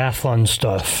 Of triathlon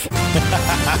stuff.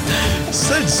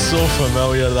 Sounds so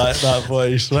familiar, that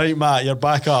voice. Right, Matt, you're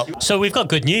back up. So we've got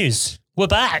good news. We're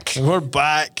back. We're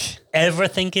back.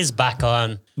 Everything is back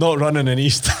on. Not running in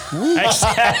East.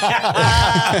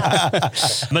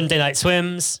 Monday night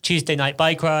swims, Tuesday night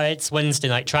bike rides, Wednesday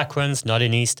night track runs, not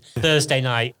in East, Thursday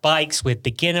night bikes with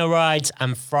beginner rides,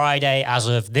 and Friday, as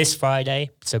of this Friday,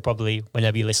 so probably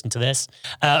whenever you listen to this,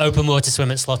 open water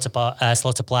swim at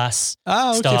Slaughterplas.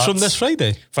 Okay, starts from this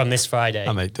Friday. From this Friday.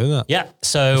 I might do that. Yeah,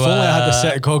 so... If only I had a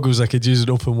set of goggles I could use in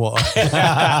open water.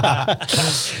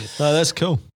 No, that's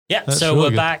cool. Yeah, That's so really we're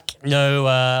good. back. No,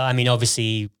 I mean,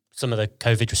 obviously, some of the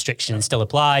COVID restrictions still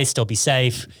apply, still be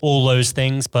safe, all those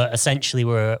things. But essentially,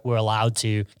 we're allowed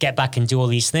to get back and do all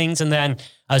these things. And then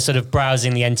I was sort of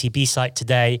browsing the NTB site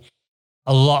today.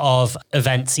 A lot of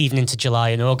events, even into July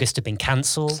and August, have been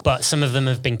cancelled, but some of them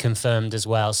have been confirmed as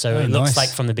well. So it looks nice. like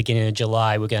from the beginning of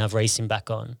July, we're going to have racing back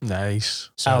on.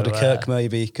 Nice. So, Albuquerque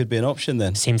maybe could be an option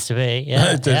then. seems to be,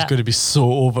 yeah. It's yeah. going to be so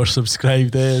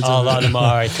oversubscribed. Oh, a lot of them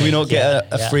are. I Can we think, not get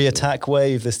yeah, a free attack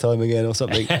wave this time again or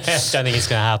something? Don't think it's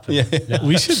going to happen. Yeah.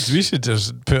 We should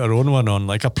just put our own one on,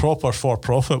 like a proper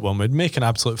for-profit one. We'd make an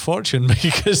absolute fortune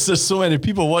because there's so many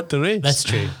people want to race. That's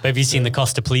true. But have you seen the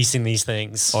cost of policing these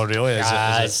things? Oh, really? Is it?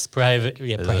 It's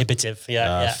prohibitive.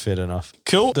 Yeah. Fair enough.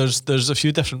 Cool. There's a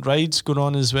few different rides going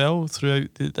on as well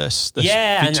throughout this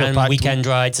Yeah, and feature-packed weekend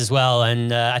rides as well.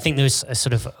 And I think there's a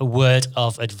sort of a word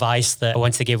of advice that I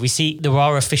wanted to give. We see there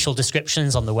are official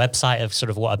descriptions on the website of sort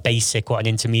of what a basic, what an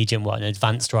intermediate, and what an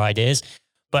advanced ride is.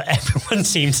 But everyone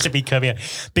seems to be coming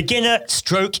beginner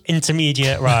stroke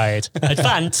intermediate ride,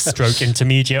 advanced stroke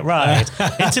intermediate ride,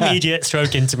 intermediate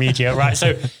stroke intermediate ride.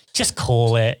 So just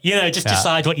call it, just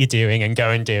decide what you're doing and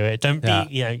go and do it. Don't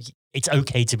be, it's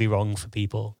okay to be wrong for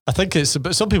people. I think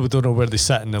but some people don't know where they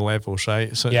sit in the levels,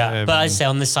 right? So, Yeah, but as I say,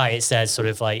 on the site, it says sort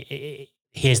of like,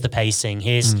 here's the pacing,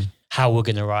 here's how we're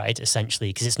going to ride, essentially,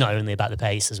 because it's not only about the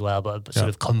pace as well, but sort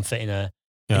of comfort in a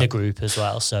group as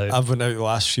well. So I've went out the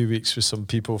last few weeks with some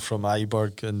people from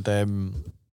Iberg, and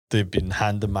they've been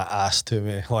handing my ass to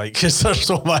me, like, because they're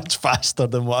so much faster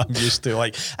than what I'm used to.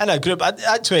 Like, in a group,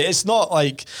 actually, it's not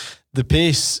like the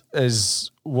pace is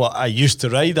what I used to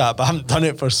ride at, but I haven't done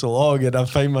it for so long, and I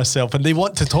find myself, and they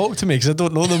want to talk to me because I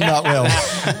don't know them that well.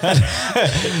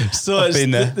 So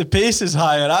the pace is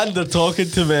higher, and they're talking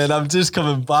to me, and I'm just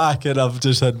coming back, and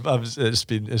it's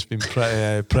been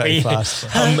pretty fast.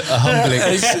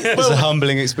 It's a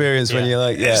humbling experience when you're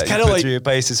like, It's you kinda put like- through your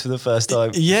paces for the first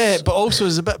time. Yeah, but also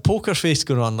there's a bit poker face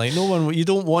going on. Like, you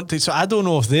don't want to. So I don't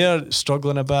know if they're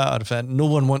struggling a bit or if no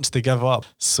one wants to give up.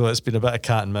 So it's been a bit of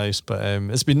cat and mouse, but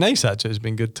it's been nice actually. It's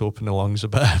been good to open the lungs a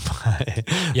bit.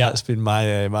 That's been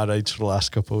my rides for the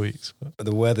last couple of weeks.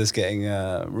 The weather's getting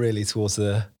really towards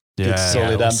the Yeah.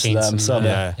 solid we've seen Amsterdam some,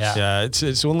 summer. Yeah.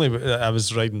 It's only, I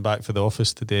was riding back for the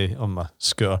office today on my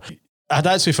scooter. I'd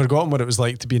actually forgotten what it was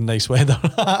like to be in nice weather.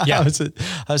 Yeah. I was like,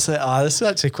 this is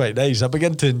actually quite nice. I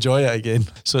begin to enjoy it again.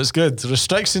 So it's good.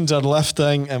 Restrictions are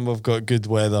lifting and we've got good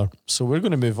weather. So we're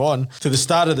going to move on to the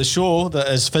start of the show, that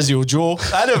is Physio Joe.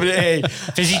 Hey,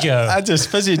 Fizzy Joe.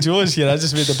 Fizzy Joe's here. I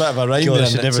just made a bit of a rhyme God, there. I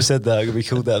should and never it's said that. I'm going to be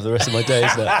called that for the rest of my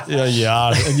days now. Yeah, you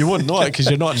are. And you won't know it because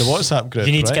you're not in the WhatsApp group.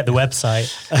 You need to right? get the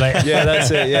website. Like, Yeah, that's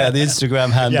it. Yeah, the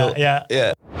Instagram handle.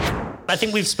 Yeah. I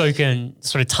think we've spoken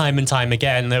sort of time and time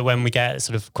again that when we get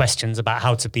sort of questions about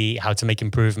how to make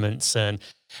improvements and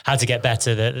how to get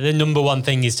better, the number one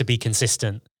thing is to be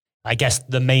consistent. I guess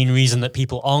the main reason that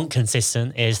people aren't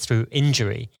consistent is through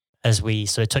injury, as we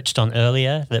sort of touched on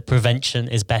earlier, that prevention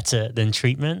is better than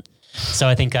treatment. So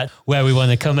I think that's where we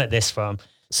want to come at this from.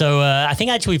 So I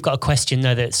think actually we've got a question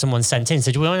now that someone sent in.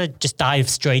 So do we want to just dive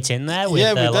straight in there with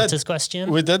Lotta's question?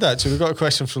 We did actually. We got a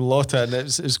question from Lotta, and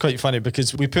it was quite funny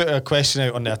because we put a question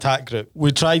out on the attack group.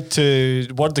 We tried to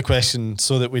word the question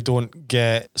so that we don't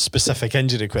get specific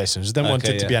injury questions. We didn't want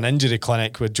it to be an injury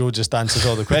clinic where Joe just answers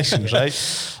all the questions, right?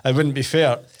 It wouldn't be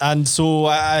fair. And so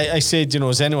I said,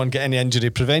 does anyone get any injury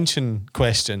prevention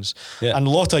questions? Yeah. And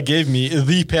Lotta gave me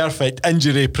the perfect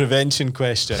injury prevention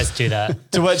question. Let's do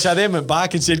that. To which I then went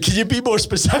back and said, can you be more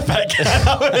specific?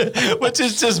 Which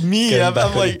is just me. I'm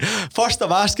like, first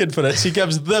I'm asking for it. She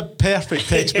gives the perfect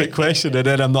textbook question and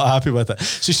then I'm not happy with it.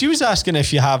 So she was asking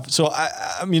if you have, so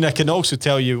I mean, I can also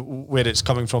tell you where it's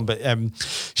coming from, but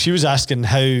she was asking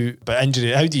how do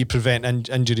you prevent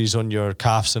injuries on your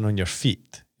calves and on your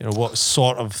feet? What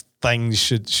sort of things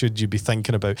should you be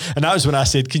thinking about? And that was when I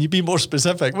said, can you be more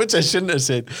specific? Which I shouldn't have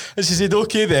said. And she said,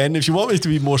 okay then, if you want me to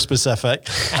be more specific,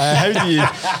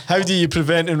 how do you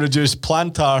prevent and reduce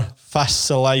plantar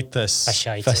fasciitis?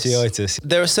 Fasciitis.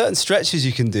 There are certain stretches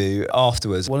you can do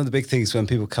afterwards. One of the big things when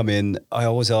people come in, I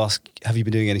always ask, have you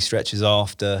been doing any stretches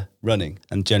after running?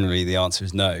 And generally the answer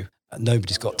is no.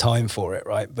 Nobody's got time for it,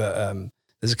 right? But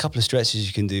there's a couple of stretches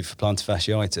you can do for plantar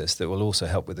fasciitis that will also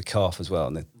help with the calf as well,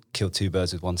 and they kill two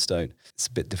birds with one stone. It's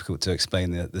a bit difficult to explain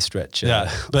the stretch.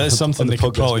 But it's something they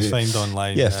could probably find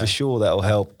online. Yeah, for sure, that'll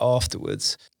help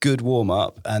afterwards. Good warm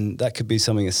up, and that could be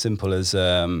something as simple as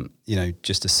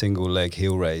just a single leg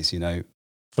heel raise.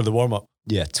 For the warm up.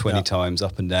 Yeah, 20 times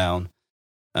up and down.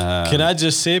 Can I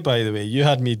just say, by the way, you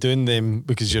had me doing them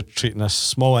because you're treating a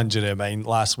small injury of mine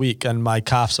last week and my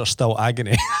calves are still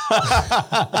agony.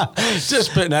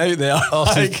 Just putting out there.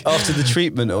 After the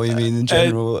treatment, or you mean in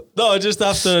general? No, just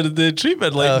after the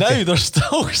treatment. Now they're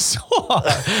still sore.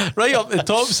 Right up the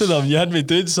tops of them. You had me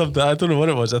doing something. I don't know what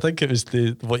it was. I think it was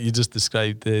what you just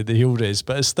described, the heel raise,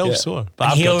 but it's still sore. But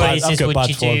heel raises, would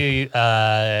you do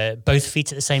both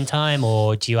feet at the same time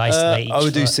or do you isolate each I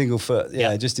would foot? do single foot.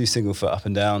 Yeah, just do single foot up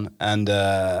and down. And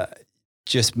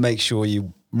just make sure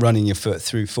you're running your foot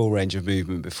through full range of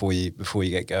movement before you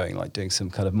get going, like doing some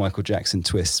kind of Michael Jackson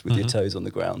twists with your toes on the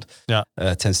ground. Yeah,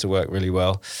 tends to work really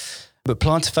well. But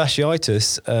plantar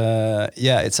fasciitis,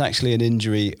 it's actually an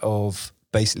injury of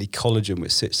basically collagen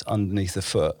which sits underneath the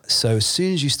foot. So as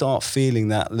soon as you start feeling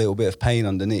that little bit of pain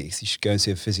underneath, you should go and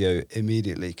see a physio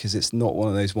immediately, because it's not one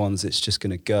of those ones that's just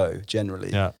going to go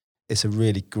generally. Yeah. It's a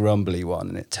really grumbly one,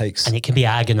 and it can be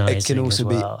agonizing. It can also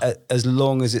be as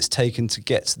long as it's taken to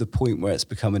get to the point where it's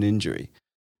become an injury.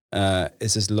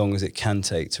 It's as long as it can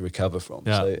take to recover from.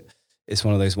 Yeah. So it's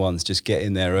one of those ones. Just get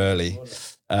in there early.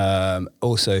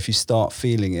 Also, if you start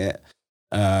feeling it,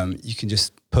 you can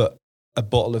just put a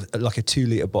bottle of, like a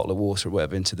 2-litre bottle of water or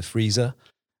whatever, into the freezer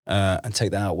and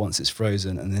take that out once it's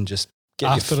frozen, and then just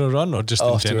get after a run or just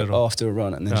in general? After a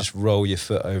run, and then just roll your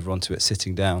foot over onto it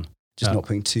sitting down. Just not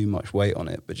putting too much weight on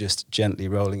it, but just gently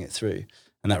rolling it through.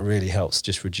 And that really helps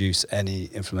just reduce any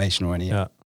inflammation or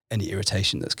any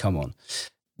irritation that's come on.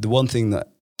 The one thing that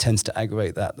tends to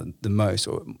aggravate that the most,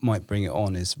 or might bring it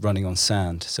on, is running on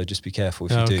sand. So just be careful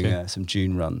if you're doing some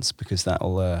dune runs, because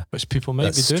that'll which people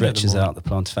might be doing, stretches out the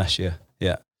plantar fascia.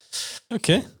 Yeah.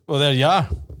 Okay. Well, there you are.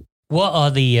 What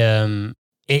are the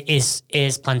is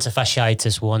plantar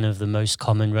fasciitis one of the most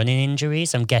common running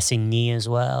injuries? I'm guessing knee as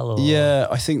well. Or? Yeah,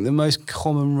 I think the most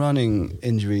common running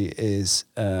injury is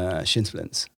shin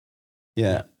splints.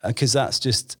 Yeah, because that's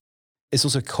just, it's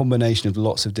also a combination of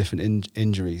lots of different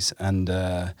injuries, and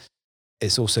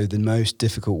it's also the most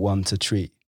difficult one to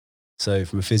treat. So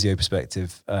from a physio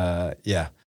perspective,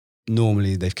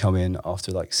 normally they've come in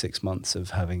after like 6 months of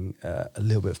having a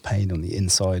little bit of pain on the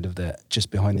inside of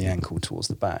just behind the ankle towards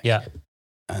the back. Yeah.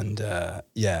 And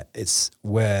it's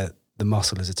where the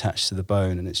muscle is attached to the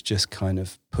bone, and it's just kind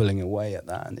of pulling away at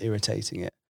that and irritating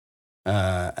it.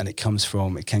 And it can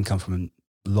come from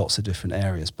lots of different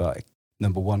areas, but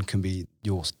number one can be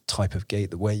your type of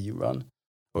gait, the way you run,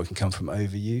 or it can come from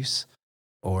overuse,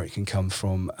 or it can come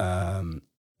from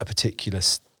a particular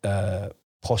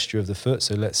posture of the foot.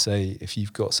 So let's say if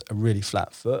you've got a really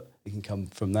flat foot, it can come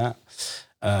from that.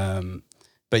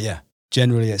 But yeah,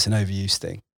 generally it's an overuse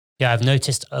thing. Yeah, I've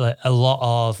noticed a lot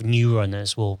of new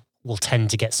runners will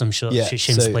tend to get some shin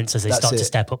splints as they start to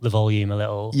step up the volume a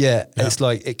little. Yeah, it's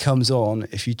like it comes on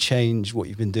if you change what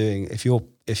you've been doing. If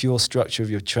your structure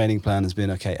of your training plan has been,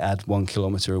 okay, add 1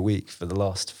 kilometer a week for the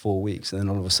last 4 weeks, and then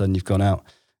all of a sudden you've gone out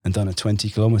and done a 20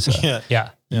 kilometer.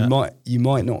 You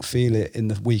might not feel it in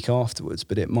the week afterwards,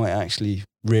 but it might actually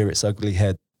rear its ugly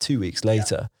head 2 weeks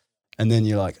later. And then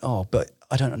you're like, oh, but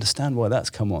I don't understand why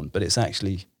that's come on. But it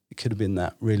could have been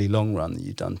that really long run that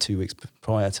you've done 2 weeks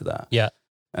prior to that. Yeah.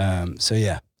 So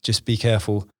yeah, just be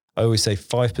careful. I always say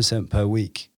 5% per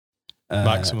week.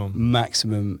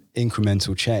 Maximum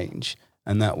incremental change.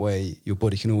 And that way your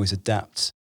body can always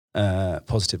adapt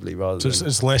positively rather than...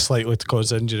 It's less likely to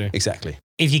cause injury. Exactly.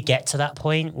 If you get to that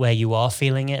point where you are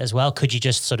feeling it as well, could you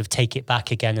just sort of take it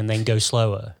back again and then go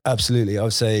slower? Absolutely. I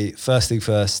would say first thing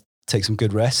first, take some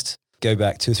good rest, go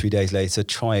back 2 or 3 days later,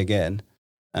 try again.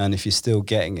 And if you're still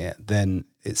getting it, then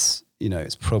it's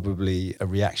probably a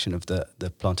reaction of the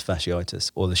plantar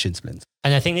fasciitis or the shin splint.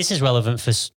 And I think this is relevant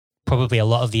for probably a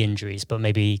lot of the injuries, but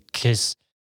maybe because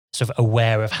sort of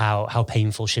aware of how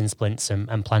painful shin splints and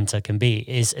plantar can be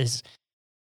is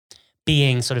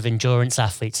being sort of endurance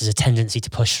athletes has a tendency to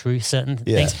push through certain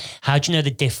things. How do you know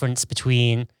the difference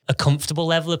between a comfortable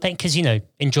level of pain? Because,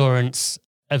 endurance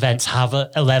events have a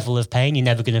level of pain. You're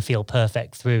never going to feel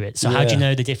perfect through it. So how do you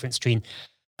know the difference between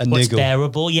what's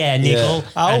bearable? Yeah, a niggle.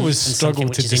 I always struggle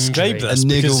to describe this. A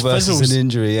niggle versus an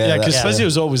injury. Yeah, because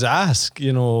physios always ask,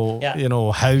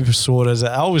 how sore is it?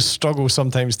 I always struggle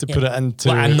sometimes to put it into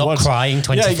well, I'm not words. Crying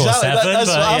 24/7. Yeah, exactly. That's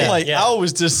what I'm like. Yeah. I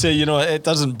always just say, it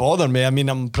doesn't bother me. I mean,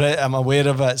 I'm aware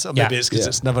of it. So maybe it's because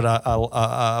it's never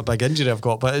a big injury I've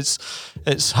got, but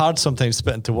it's hard sometimes to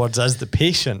put into words as the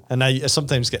patient. And I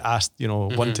sometimes get asked,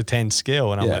 1 to 10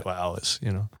 scale, and I'm like, well, it's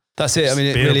That's it. I mean,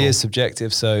 it bearable. really is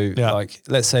subjective. So, like,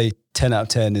 let's say 10 out of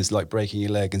 10 is like breaking your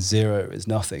leg and 0 is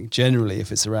nothing. Generally,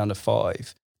 if it's around a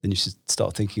 5, then you should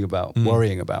start thinking about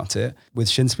worrying about it. With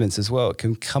shin splints as well, it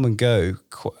can come and go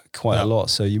quite a lot.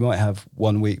 So you might have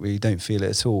 1 week where you don't feel it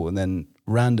at all, and then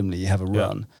randomly you have a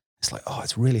run. It's like, oh,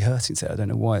 it's really hurting today. I don't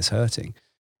know why it's hurting.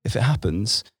 If it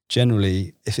happens,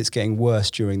 generally, if it's getting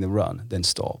worse during the run, then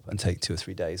stop and take 2 or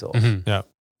 3 days off. Mm-hmm. Yeah.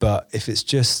 But if it's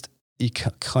just you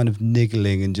kind of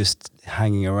niggling and just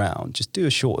hanging around, just do a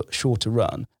shorter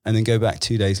run and then go back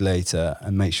 2 days later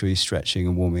and make sure you're stretching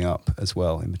and warming up as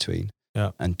well in between. Yeah.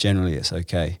 And generally it's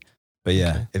okay. But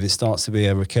if it starts to be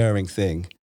a recurring thing,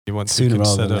 you want sooner to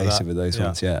rather than later that. with those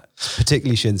ones. Yeah.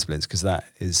 Particularly shin splints, because that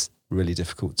is really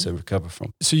difficult to recover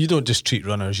from. So you don't just treat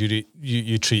runners,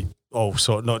 you treat all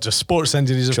sort, not just sports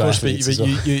injuries, of course, but you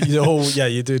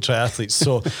do triathletes.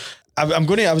 So I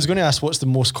was going to ask what's the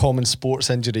most common sports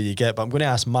injury you get, but I'm going to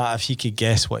ask Matt if he could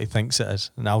guess what he thinks it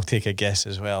is, and I'll take a guess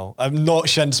as well. I'm not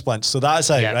shin splints, so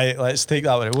that's out, right? Let's take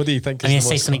that one. What do you think? I'm going to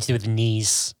say something to do with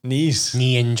knees,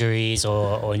 knee injuries,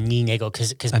 or knee niggle,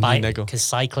 because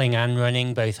cycling and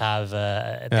running both have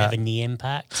a bit of a knee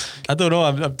impact. I don't know.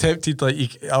 I'm tempted. I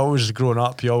always growing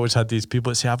up, you always had these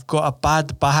people that say, "I've got a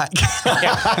bad back,"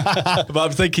 but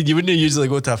I'm thinking you wouldn't usually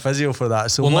go to a physio for that.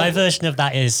 So my version of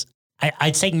that is,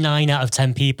 I'd say 9 out of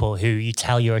 10 people who you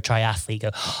tell you're a triathlete go,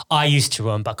 I used to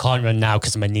run, but I can't run now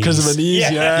because of my knees. Because of my knees,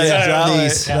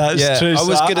 exactly. That's true. I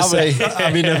was going to say,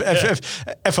 I mean,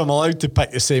 if I'm allowed to pick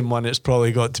the same one, it's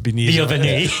probably got to be knees. The other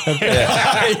knee.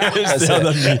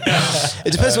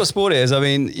 It depends what sport it is. I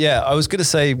mean, I was going to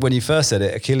say when you first said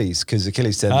it, Achilles, because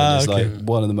Achilles tendon is like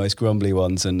one of the most grumbly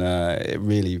ones, and it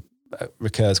really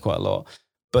recurs quite a lot.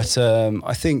 But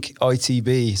I think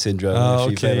ITB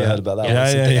syndrome, if you've ever heard about that one.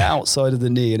 It's the outside of the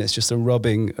knee, and it's just a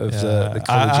rubbing of the collagen.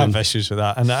 I have issues with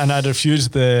that. And I'd refuse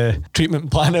the treatment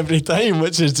plan every time,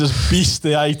 which is just beast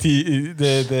the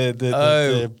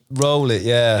roll it,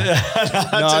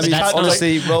 No, I mean,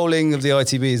 honestly, rolling of the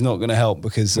ITB is not going to help,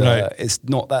 because that's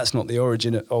not the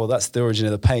origin, that's the origin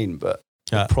of the pain, but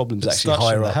the problem's actually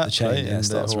higher up the chain. It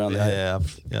starts around the hip.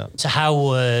 So how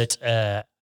would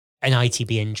an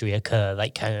ITB injury occur?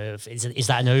 Like, kind of, is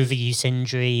that an overuse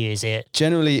injury? Is it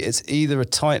generally it's either a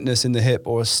tightness in the hip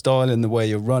or a style in the way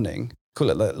you're running? Call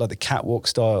it like the catwalk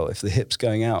style. If the hip's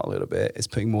going out a little bit, it's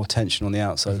putting more tension on the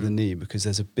outside of the knee, because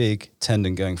there's a big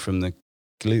tendon going from the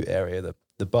glute area,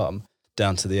 the bum,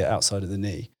 down to the outside of the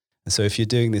knee. And so if you're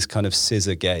doing this kind of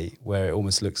scissor gait where it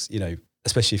almost looks,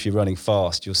 especially if you're running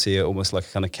fast, you'll see it almost like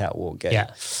a kind of catwalk game.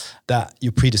 Yeah. That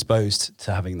you're predisposed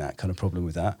to having that kind of problem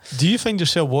with that. Do you find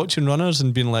yourself watching runners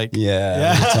and being like,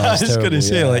 Yeah. I was going to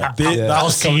say, like, I'll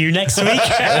see you next week.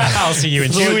 I'll see you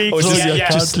in 2 weeks. Or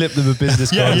just slip them a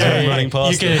business card as I'm running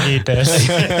past You're going to need this.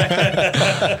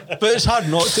 but it's hard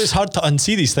to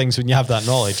unsee these things when you have that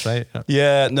knowledge, right?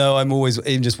 Yeah, no, I'm always,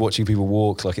 even just watching people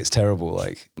walk, like it's terrible.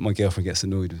 Like my girlfriend gets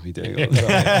annoyed with me doing it all the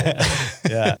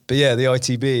time. Yeah. But yeah, the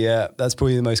ITB, that's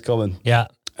probably the most common. Yeah.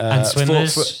 And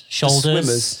swimmers, for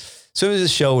shoulders. Swimmers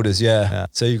is shoulders, yeah.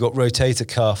 So you've got rotator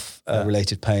cuff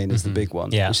related pain is the big one,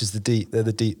 which is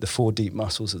the 4 deep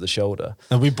muscles of the shoulder.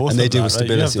 And we both they have deal that, with right?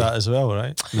 You have stability. that as well,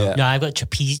 right? Yeah. No, I've got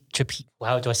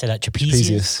how do I say that?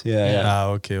 Trapezius. Yeah. Ah,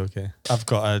 okay. I've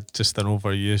got just an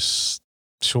overuse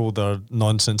shoulder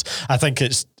nonsense. I think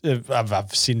it's,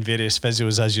 I've seen various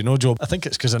physios, as you know, Joe. I think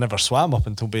it's because I never swam up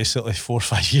until basically 4 or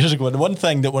 5 years ago. And one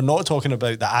thing that we're not talking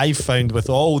about that I've found with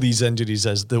all these injuries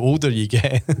is the older you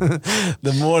get,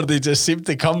 the more they just seem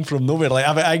to come from nowhere. Like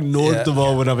I ignored them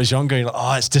all when I was younger. You're like,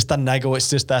 oh, it's just a niggle, it's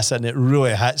just this, and it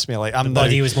really hits me. Like The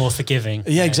body was more forgiving.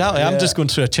 Yeah, exactly. I'm Yeah. just going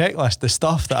through a checklist, the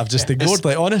stuff that I've just ignored.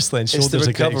 Like honestly, and It's the shoulders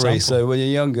a great recovery. example. So when you're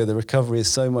younger, the recovery is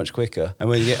so much quicker. And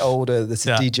when you get older, there's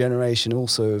a degeneration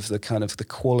also of the kind of the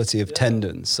quality of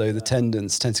tendons. So the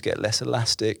tendons tend to get less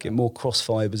elastic and more cross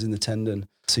fibers in the tendon.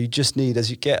 So you just need, as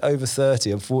you get over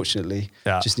 30, unfortunately,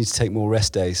 just need to take more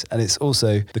rest days. And it's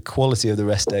also the quality of the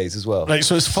rest days as well. Right,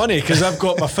 so it's funny because I've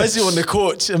got my physio and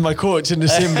my coach in the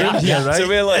same room here, right? So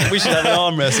we're like, we should have an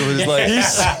arm wrestle. It's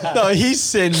like, he's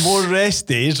saying more rest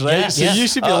days, right? Yeah, so yeah. you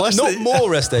should be listening. not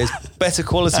more rest days, better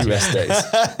quality rest days.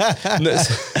 No,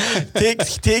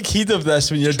 Take heed of this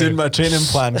when you're doing my training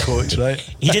plan, coach, right?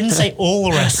 He didn't say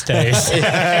all rest days.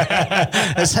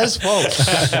 It's his fault.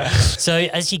 So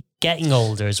as you're getting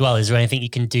older as well, is there anything you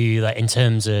can do like in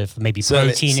terms of maybe So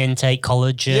protein intake,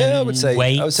 collagen, Yeah, I would say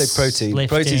weights, protein.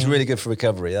 lifting? Protein's really good for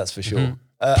recovery, that's for sure. Mm-hmm.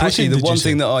 Actually, Protein, the did you one say?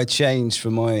 thing that I changed for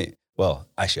my,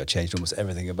 I changed almost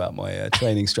everything about my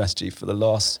training strategy for the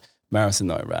last marathon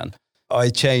that I ran. I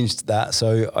changed that,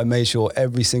 so I made sure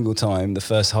every single time, the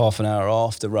first half an hour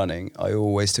after running, I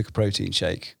always took a protein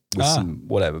shake with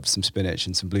some spinach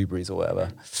and some blueberries or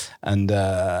whatever. And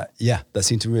that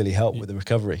seemed to really help with the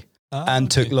recovery.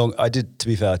 To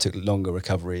be fair, I took longer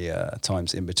recovery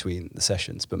times in between the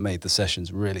sessions, but made the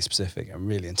sessions really specific and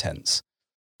really intense.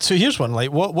 So here's one,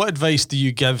 like what advice do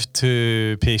you give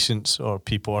to patients or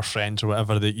people or friends or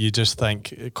whatever that you just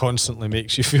think it constantly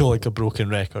makes you feel like a broken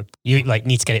record? You like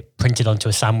need to get it printed onto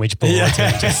a sandwich board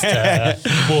and just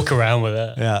walk around with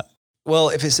it. Yeah. Well,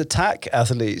 if it's attack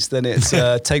athletes, then it's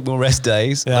take more rest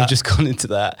days. Yeah. I've just gone into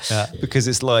that because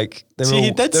it's like He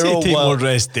did say take more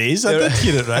rest days. I did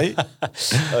hear it right.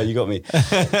 Oh, you got me.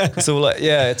 So like,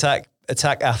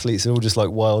 attack athletes are all just like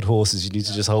wild horses. You need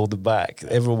to just hold them back.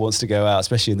 Everyone wants to go out,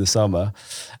 especially in the summer,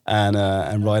 and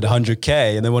ride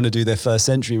 100K, and they want to do their first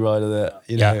century ride of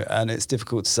it, know. And it's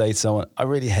difficult to say to someone. I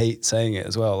really hate saying it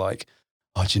as well. Like,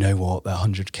 oh, do you know what? That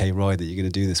 100K ride that you're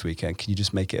going to do this weekend, can you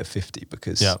just make it a 50?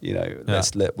 Because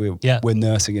we're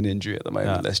nursing an injury at the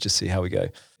moment. Yeah. Let's just see how we go.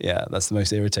 Yeah, that's the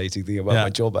most irritating thing about my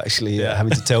job, actually.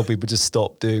 Having to tell people to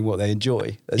stop doing what they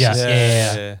enjoy.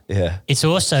 Yeah. It's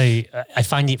also, I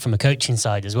find it from a coaching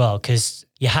side as well, because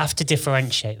you have to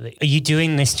differentiate. Like, are you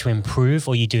doing this to improve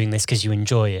or are you doing this because you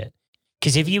enjoy it?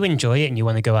 Because if you enjoy it and you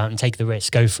want to go out and take the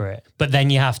risk, go for it. But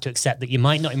then you have to accept that you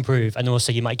might not improve and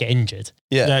also you might get injured.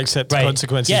 Yeah, accept the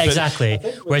consequences. Yeah, exactly.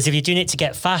 Whereas if you're doing it to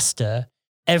get faster,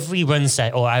 every run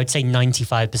set, or I would say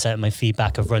 95% of my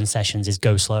feedback of run sessions is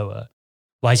go slower.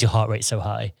 Why is your heart rate so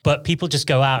high? But people just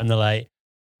go out and they're like,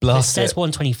 it says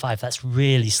 125, that's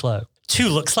really slow. 2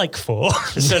 looks like 4.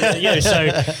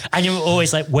 And you're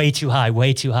always like way too high.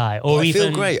 Or I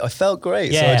even felt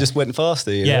great. So I just went faster.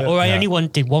 I only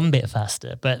did 1 bit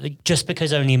faster. But like, just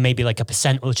because only maybe like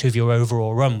 1% or 2 of your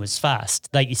overall run was fast,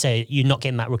 like you say, you're not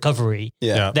getting that recovery.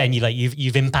 Then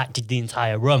you've impacted the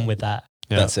entire run with that.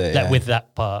 That's it. With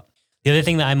that part. The other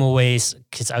thing that I'm always,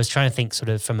 because I was trying to think sort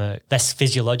of from a less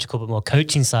physiological but more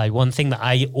coaching side, one thing that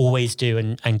I always do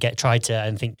and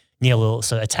think Neil will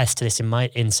also attest to this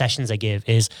in sessions I give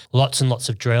is lots and lots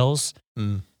of drills.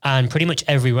 And pretty much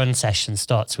every run session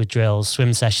starts with drills,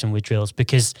 swim session with drills,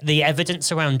 because the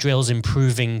evidence around drills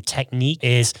improving technique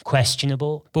is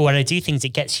questionable. But what I do think is it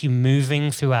gets you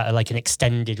moving throughout like an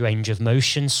extended range of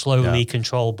motion, slowly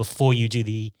controlled before you do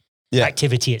the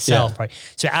activity itself, right?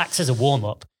 So it acts as a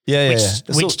warm-up.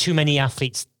 Which too many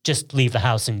athletes just leave the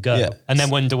house and go and then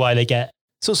wonder why they get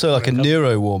It's also like a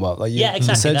neuro warm-up. Like Yeah,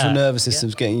 exactly the central that. nervous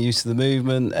system's getting used to the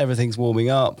movement, everything's warming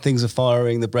up, things are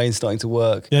firing, the brain's starting to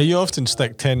work. Yeah, you often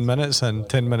stick 10 minutes in,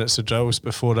 10 minutes of drills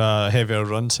before a heavier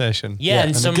run session. Yeah,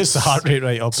 and it gets the heart rate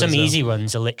right up. Some as well. easy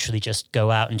runs are literally just go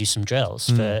out and do some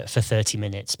drills for 30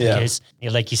 minutes because,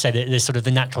 like you said, there's sort of the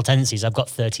natural tendencies. I've got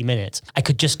 30 minutes. I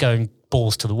could just go and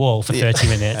balls to the wall for 30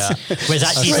 minutes. Whereas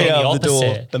actually you're Straight saying the out the door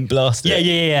opposite. and blast it.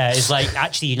 Yeah. It's like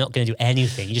actually you're not going to do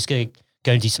anything. You're just going to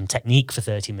go and do some technique for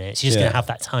 30 minutes. You're just going to have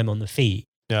that time on the feet.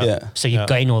 Yeah. So you're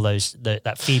getting all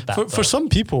that feedback. For some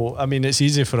people, I mean, it's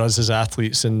easy for us as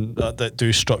athletes and that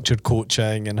do structured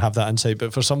coaching and have that insight.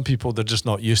 But for some people, they're just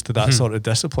not used to that sort of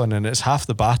discipline, and it's half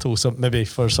the battle. So maybe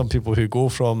for some people who go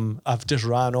from I've just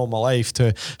ran all my life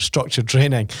to structured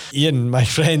training. Ian, my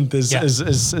friend, is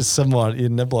similar.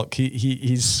 Ian Niblock,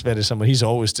 he's very similar. He's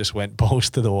always just went balls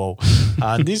to the wall,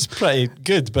 and he's pretty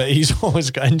good, but he's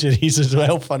always got injuries as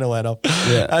well. Funnily enough,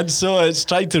 and so it's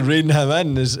trying to rein him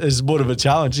in is more of a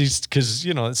challenge. Because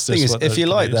it's thing is, what if you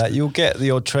like used that, to. you'll get the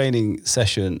odd training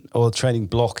session or training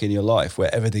block in your life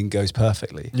where everything goes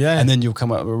perfectly. Yeah. And then you'll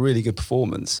come out with a really good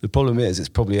performance. The problem is it's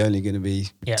probably only going to be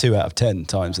 2 out of 10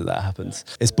 times that happens.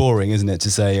 It's boring, isn't it,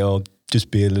 to say, just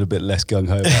be a little bit less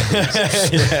gung-ho about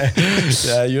things.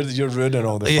 yeah, you're ruining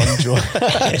all the fun, Joe.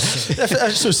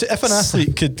 If an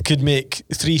athlete could make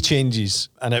 3 changes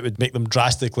and it would make them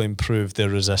drastically improve their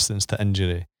resistance to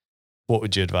injury, what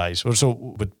would you advise? Or so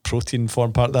would protein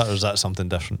form part of that, or is that something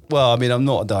different? Well, I mean, I'm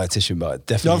not a dietitian, but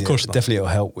definitely, No, of course not. definitely it'll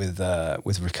help with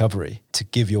recovery to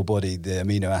give your body the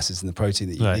amino acids and the protein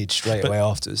that you need straight away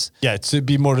afterwards. Yeah, to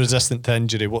be more resistant to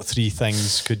injury, what 3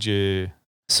 things could you...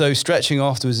 So stretching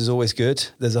afterwards is always good.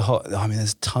 There's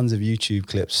tons of YouTube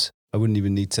clips. I wouldn't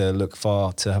even need to look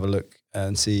far to have a look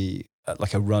and see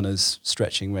like a runner's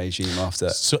stretching regime after.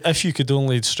 So if you could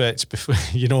only stretch before,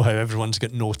 you know how everyone's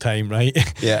got no time, right?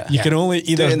 Yeah. You can only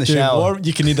either in the shower.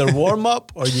 you can either warm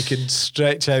up or you can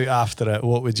stretch out after it.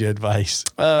 What would you advise?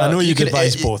 I know you'd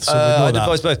advise both. So we know I'd that.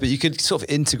 advise both, but you could sort of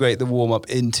integrate the warm up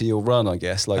into your run, I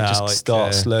guess.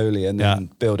 Start slowly and then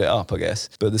build it up, I guess.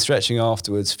 But the stretching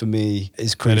afterwards for me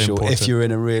is crucial if you're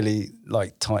in a really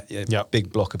tight,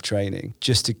 big block of training,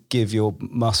 just to give your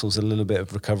muscles a little bit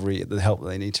of recovery, the help that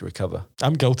they need to recover.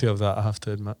 I'm guilty of that, I have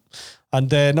to admit.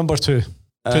 And number 2,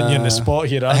 putting you in the spot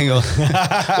here. Hang on.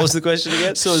 What's the question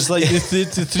again? So it's like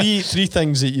the three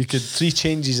things that 3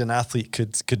 changes an athlete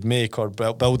could make or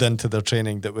build into their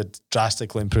training that would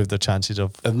drastically improve their chances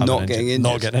of not getting injured.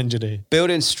 Not getting injury.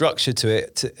 Building structure to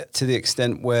it to the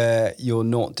extent where you're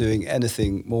not doing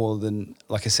anything more than,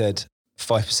 like I said,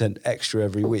 5% extra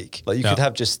every week. Like you could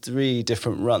have just 3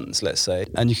 different runs, let's say,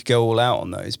 and you could go all out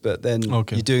on those, but then you're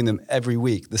doing them every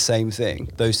week, the same thing,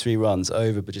 those 3 runs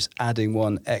over, but just adding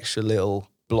 1 extra little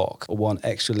block or 1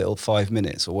 extra little 5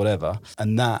 minutes or whatever.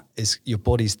 And that is, your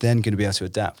body's then going to be able to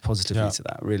adapt positively to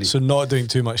that, really. So not doing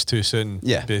too much too soon.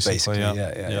 Yeah, basically.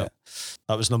 Yeah.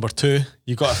 That was number 2.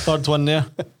 You got a third one there.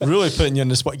 Really putting you on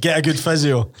the spot. Get a good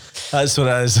physio. That's what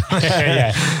it is.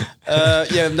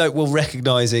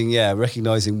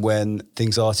 Recognizing when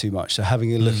things are too much. So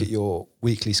having a look at your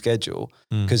weekly schedule,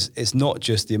 because it's not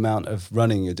just the amount of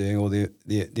running you're doing or the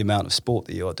amount of sport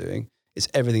that you're doing. It's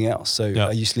everything else. So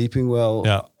are you sleeping well?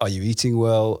 Yeah. Are you eating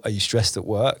well? Are you stressed at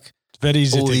work? Very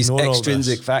easy all to these ignore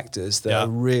extrinsic all this. factors that are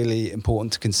really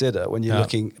important to consider when you're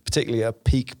looking, particularly at a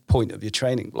peak point of your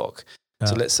training block.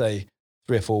 So let's say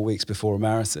 3 or 4 weeks before a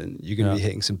marathon, you're going to be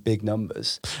hitting some big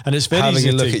numbers. And it's very having easy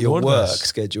a look to at your ignore work this.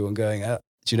 schedule and going, do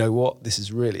you know what? This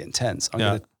is really intense. I'm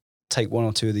going to take 1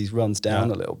 or 2 of these runs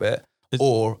down a little bit.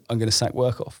 Or I'm going to sack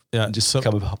work off and just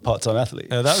become a part-time athlete.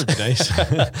 Yeah, that would be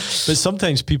nice. But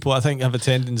sometimes people, I think, have a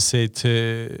tendency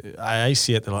to, I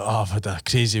see it, they're like, I've had a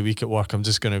crazy week at work, I'm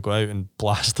just going to go out and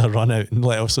blast a run out and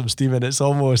let off some steam. And it's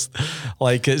almost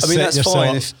like it's that's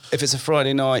fine. If it's a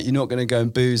Friday night, you're not going to go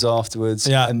and booze afterwards.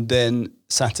 Yeah. And then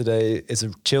Saturday is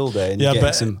a chill day and you're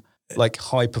getting some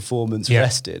high performance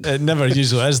rested. It never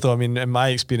usually is though. I mean, in my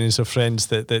experience of friends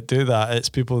that do that, it's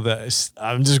people that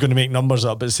I'm just going to make numbers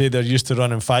up, but say they're used to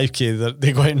running 5K,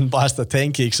 they go out and blast a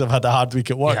 10K because they've had a hard week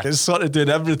at work. It's sort of doing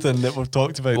everything that we've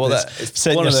talked about. Well, it's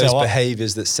one of those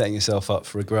behaviours that's setting yourself up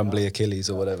for a grumbly Achilles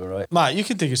or whatever, right? Matt, you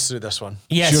can take us through this one.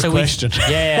 Yeah, it's your so question.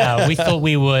 we thought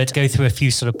we would go through a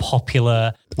few sort of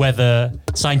popular, whether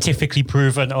scientifically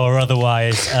proven or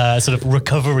otherwise, sort of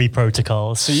recovery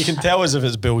protocols. So you can tell us if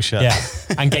it's bullshit. Yeah,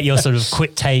 and get your sort of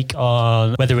quick take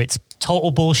on whether it's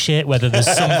total bullshit, whether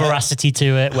there's some veracity to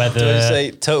it, whether... Do you say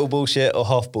total bullshit or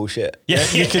half bullshit? Yeah,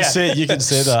 you can say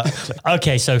that.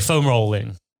 Okay, so foam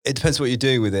rolling. It depends what you're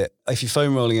doing with it. If you're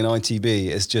foam rolling an ITB,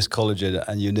 it's just collagen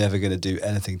and you're never going to do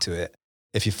anything to it.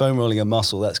 If you're foam rolling a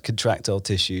muscle, that's contractile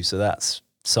tissue, so that's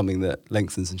something that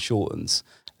lengthens and shortens.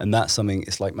 And that's something,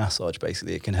 it's like massage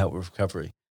basically. It can help with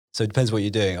recovery. So it depends what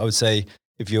you're doing. I would say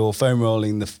if you're foam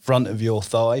rolling the front of your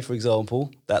thigh, for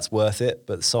example, that's worth it,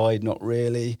 but the side, not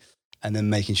really. And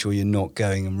then making sure you're not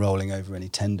going and rolling over any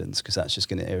tendons, because that's just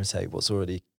going to irritate what's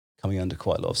already coming under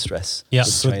quite a lot of stress. Yeah.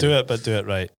 So do it, but do it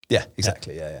right. Yeah,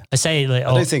 exactly. Yeah. I say like,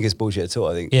 I don't think it's bullshit at all.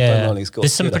 I think yeah, foam rolling's got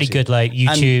there's some pretty actually. good like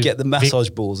YouTube. And get the massage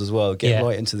balls as well. Get Yeah.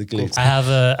 right into the glutes. I have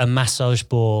a massage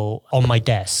ball on my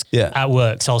desk at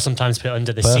work, so I'll sometimes put it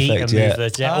under the seat and move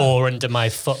it, or under my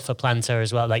foot for plantar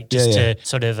as well, like just to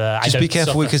sort of. Just be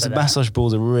careful because the massage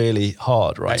balls are really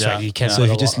hard, right? That's right, you can so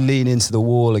if you just lean into the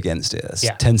wall against it,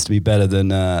 it tends to be better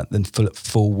than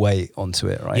full weight onto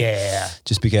it, right? Yeah.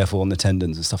 Just be careful on the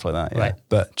tendons and stuff like that. Yeah. Right.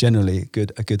 But generally,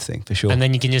 a good thing for sure. And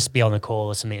then you can just be on a call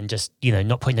or something and just,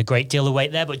 not putting a great deal of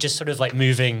weight there, but just sort of like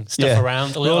moving stuff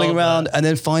around a little. Rolling around, and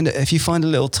then if you find a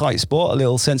little tight spot, a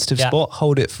little sensitive spot,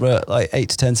 hold it for like 8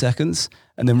 to 10 seconds,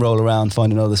 and then roll around,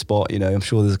 find another spot. I'm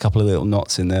sure there's a couple of little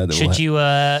knots in there.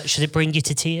 Should it bring you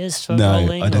to tears for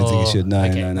rolling? No, I don't think it should. No.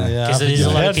 Because there's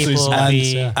a lot of people.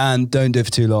 And don't do it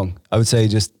for too long. I would say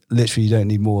just literally you don't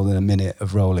need more than a minute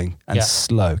of rolling, and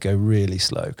slow, go really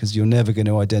slow, because you're never going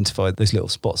to identify those little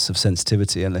spots of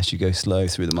sensitivity unless you go slow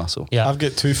through the muscle. Yeah. I've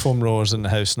got 2 foam rollers in the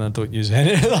house and I don't use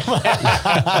any of them.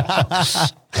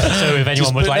 So if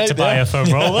anyone would like to buy a foam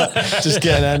roller, just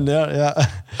get in there. Yeah.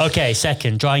 Okay,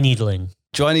 second, dry needling.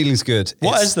 Dry needling's good.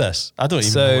 What is this? I don't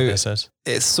even know what this is.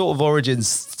 It's sort of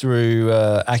origins through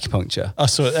acupuncture. Oh,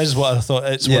 so it is what I thought.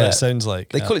 It's what it sounds like.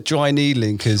 They call it dry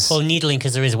needling because... Well, needling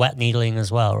because there is wet needling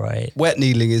as well, right? Wet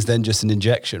needling is then just an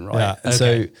injection, right? Yeah. And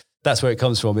so that's where it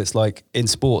comes from. It's like in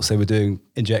sports, they were doing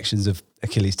injections of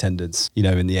Achilles tendons, in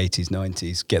the 80s,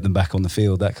 90s, get them back on the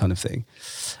field, that kind of thing.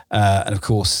 And of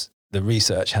course, the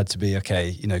research had to be,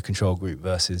 control group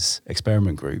versus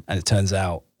experiment group. And it turns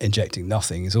out injecting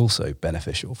nothing is also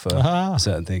beneficial for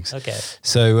certain things. Okay.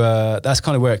 So that's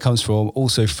kind of where it comes from.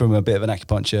 Also from a bit of an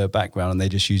acupuncture background, and they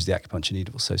just use the acupuncture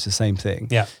needle. So it's the same thing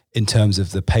in terms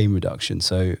of the pain reduction.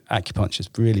 So acupuncture has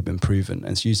really been proven,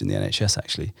 and it's used in the NHS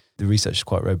actually. The research is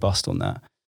quite robust on that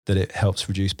it helps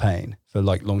reduce pain for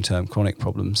like long-term chronic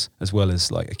problems as well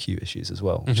as like acute issues as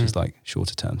well, which is like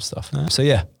shorter term stuff.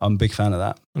 So I'm a big fan of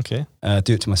that. Okay.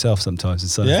 Do it to myself sometimes,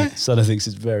 and Sana thinks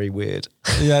it's very weird.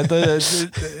 Yeah, it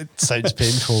sounds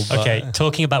painful. But Okay,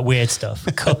 talking about weird stuff,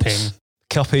 cupping.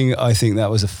 Cupping, I think that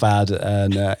was a fad,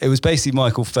 and it was basically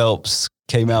Michael Phelps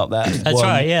came out that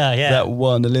that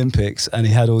won Olympics, and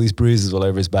he had all these bruises all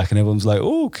over his back, and everyone's like,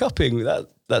 "Oh, cupping,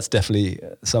 that's definitely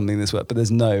something that's worked," but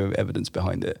there's no evidence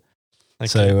behind it. Okay.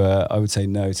 So I would say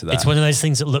no to that. It's one of those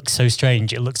things that looks so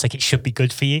strange. It looks like it should be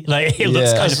good for you. Like it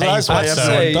looks kind of painful. That's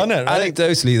why I've done it. Right?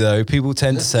 Anecdotally, though, people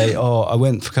tend to say, "Oh, I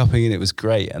went for cupping and it was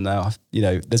great," and now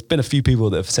there's been a few people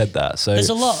that have said that. So there's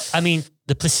a lot. I mean,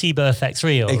 the placebo effect's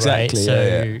real, exactly.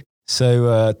 Right?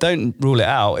 So don't rule it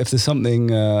out. If there's something,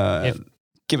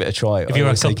 give it a try. If you're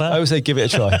a cupper? I would say give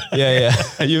it a try. Yeah.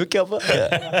 Are you a cupper?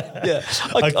 Yeah.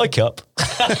 I cup.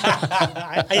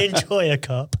 I enjoy a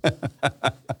cup.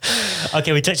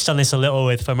 Okay, we touched on this a little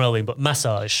with foam rolling, but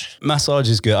massage. Massage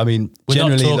is good. I mean, we're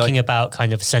generally not talking about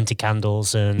kind of scented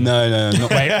candles and no,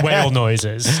 not whale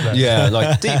noises. Yeah,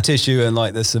 like deep tissue and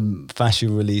like there's some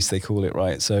fascial release they call it,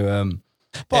 right? So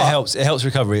it helps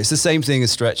recovery. It's the same thing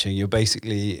as stretching. You're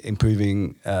basically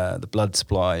improving the blood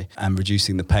supply and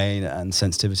reducing the pain and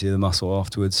sensitivity of the muscle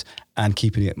afterwards, and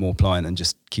keeping it more pliant and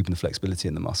just keeping the flexibility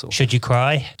in the muscle. Should you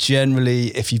cry? Generally,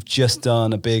 if you've just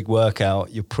done a big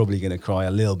workout, you're probably going to cry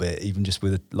a little bit, even just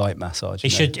with a light massage. It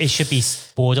should be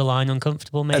borderline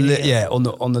uncomfortable, maybe. On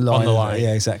the line. On the line.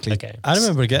 Yeah, exactly. Okay. I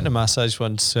remember getting a massage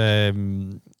once.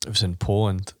 It was in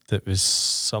Poland. That was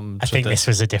some. I think this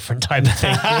was a different type of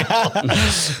thing.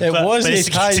 It was a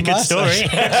Thai good massage.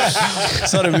 Story.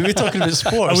 Sorry, we were talking about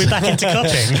sports. Are we back into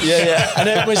cupping? Yeah. And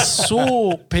it was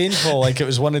so painful. Like it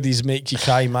was one of these make you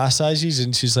cry massages,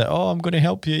 and she's like, "Oh, I'm going to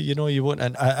help you. You won't."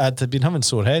 And I'd been having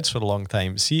sore heads for a long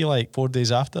time. See, like 4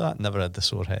 days after that, never had the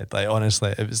sore head. Like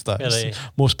honestly, it was the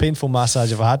most painful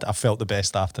massage I've had. I felt the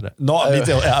best after it. Not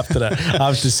immediately after it, I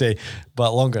have to say,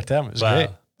 but longer term, it was great.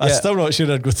 I'm still not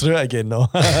sure I'd go through it again though.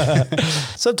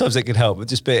 Sometimes it can help, but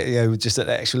just just an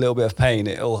extra little bit of pain,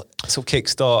 it'll sort of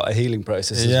kickstart a healing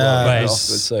process as well. Right.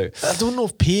 Afterwards, so I don't know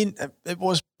if pain. It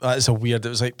was. It's a weird. It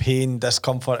was like pain,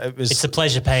 discomfort. It was. It's a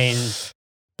pleasure pain.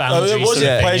 Boundary it wasn't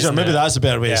thing, pleasure. Maybe that's a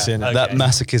better way of saying it. Okay. That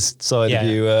masochist side of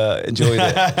you enjoyed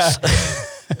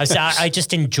it. I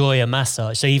just enjoy a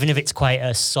massage. So even if it's quite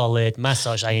a solid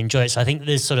massage, I enjoy it. So I think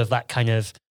there's sort of that kind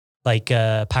of like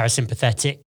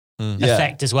parasympathetic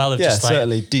effect as well of just like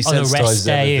certainly on a rest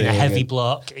day and a heavy and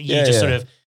block, you just sort of,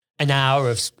 an hour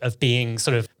of being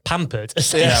sort of pampered,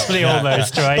 essentially,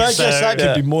 almost, right? But I guess that could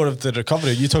yeah. be more of the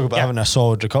recovery. You talk about Yeah. having a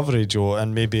solid recovery, Joe,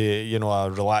 and maybe, you know, a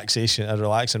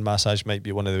relaxing massage might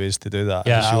be one of the ways to do that.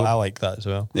 Yeah. I like that as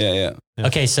well. Yeah.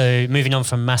 Okay, so moving on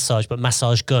from massage, but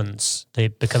massage guns, they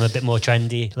become a bit more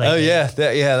trendy. Oh lately. yeah,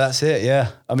 that's it.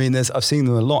 Yeah, I mean, I've seen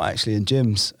them a lot actually in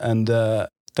gyms, and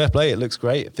fair play. It looks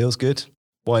great. It feels good.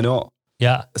 Why not?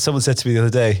 Yeah. Someone said to me the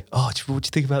other day, "Oh, what do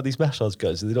you think about these massage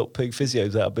guns? Are they not putting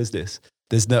physios out of business?"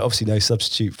 There's obviously no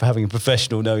substitute for having a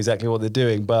professional know exactly what they're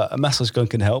doing, but a massage gun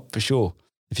can help for sure.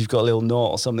 If you've got a little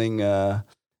knot or something,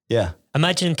 yeah.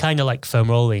 Imagine kind of like foam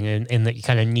rolling in that you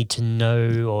kind of need to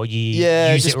know or you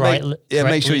use just it right. Make sure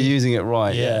correctly. you're using it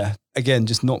right. Yeah. Yeah. Again,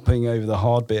 just not putting over the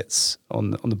hard bits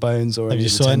on the bones or Have any you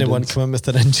of the saw anyone tendons. come in with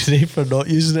an injury for not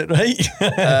using it right?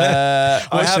 I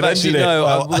What's have your actually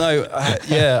injury?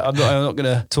 I'm not going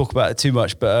to talk about it too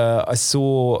much, but I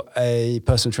saw a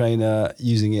personal trainer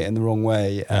using it in the wrong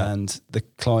way, and the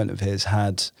client of his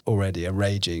had already a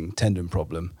raging tendon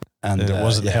problem. And it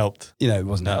wasn't helped. You know, it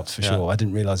wasn't helped for sure. I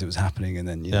didn't realize it was happening, and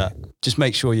then you know, just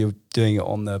make sure you're doing it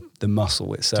on the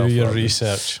muscle itself. Do your rather than-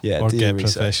 research Yeah, or do get your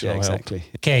research. professional Yeah, help. exactly.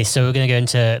 Okay, so we're going to go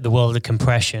into the world of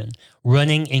compression.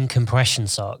 Running in compression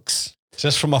socks. Is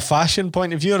this from a fashion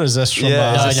point of view, or is this from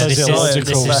Yeah, a Is No, it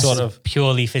physiological this is sort of?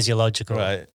 purely physiological.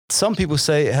 Right. Some people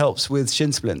say it helps with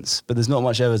shin splints, but there's not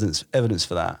much evidence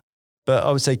for that. But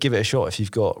I would say give it a shot if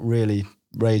you've got really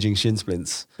raging shin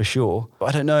splints for sure. But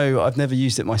I don't know. I've never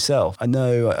used it myself. I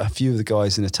know a few of the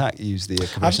guys in Attack use the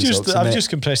compression socks. and I've they- used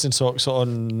compression socks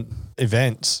on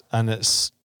events, and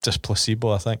it's just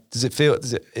placebo, I think.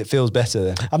 It feels better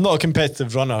then? I'm not a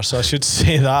competitive runner, so I should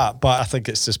say that, but I think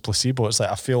it's just placebo. It's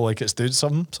like I feel like it's doing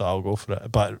something, so I'll go for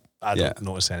it. But I don't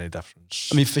notice any difference.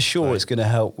 I mean, for sure, it's going to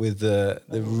help with the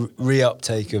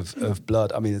reuptake of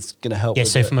blood. I mean, it's going to help. Yeah,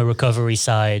 with so the- from a recovery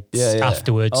side,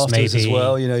 afterwards maybe. as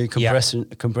well, you know, your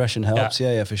compression helps.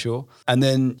 Yeah, for sure. And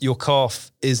then your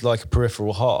calf is like a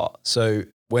peripheral heart. So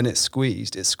when it's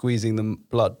squeezing the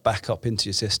blood back up into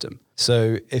your system.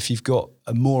 So if you've got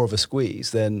more of a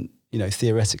squeeze, then, you know,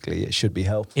 theoretically it should be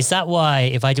helpful. Is that why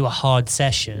if I do a hard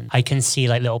session, I can see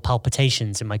like little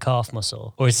palpitations in my calf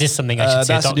muscle? Or is this something I should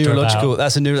see a That's doctor neurological.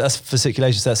 about? That's for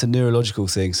circulation. So that's a neurological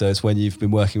thing. So it's when you've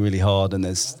been working really hard and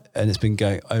it's been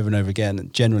going over and over again.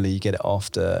 And generally you get it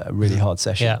after a really hard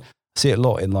session. Yeah. I see it a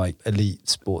lot in like elite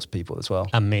sports people as well.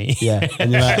 And me. Yeah. And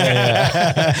you're like,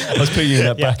 I was putting you in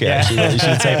that bracket actually. You should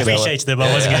have I taken that one. appreciated them.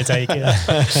 I wasn't going to take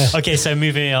it. Okay, so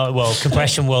moving on. Well,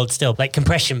 compression world still. Like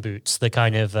compression boots, the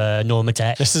kind of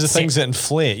Normatec. This is the things that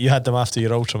inflate. You had them after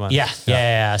your Ultraman.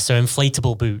 Yeah. So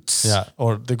inflatable boots. Yeah,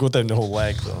 or they go down the whole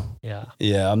leg though. Yeah.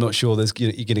 Yeah, I'm not sure you're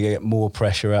going to get more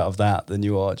pressure out of that than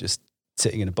you are just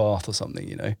sitting in a bath or something,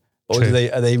 you know? Or True.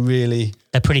 are they really...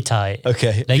 They're pretty tight.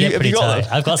 Okay. They get have pretty you got tight.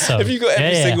 them? I've got some. Have you got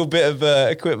every single bit of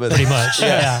equipment? Pretty much.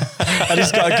 Yeah. And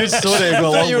he's got a good story. I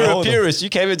thought you were a purist. You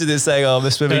came into this saying, "Oh, I'm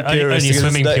a swimming Only purist." a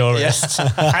swimming Yeah. purist.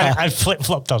 I flip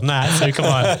flopped on that. So come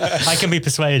on, I can be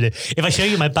persuaded. If I show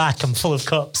you my back, I'm full of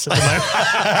cups at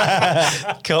the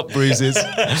moment. Cup bruises.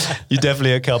 You're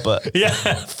definitely a cupper. Yeah,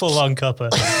 full on cupper.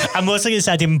 I'm also going to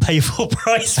say I didn't pay full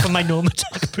price for my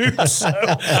Normatec boots, so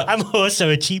I'm also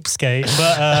a cheapskate,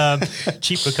 but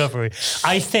cheap recovery.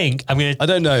 I think I'm going to. I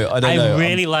don't know. I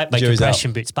really like my Jury's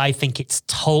compression boots, but I think it's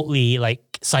totally like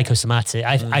psychosomatic.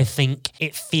 I think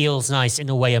it feels nice in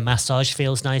a way a massage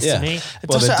feels nice Yeah. to me.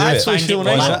 Well, does then do it it. actually I find feel it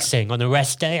nice? relaxing on a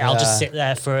rest day. I'll just sit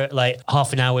there for like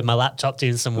half an hour with my laptop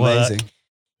doing some work. Amazing.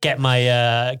 Get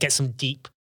my get some deep.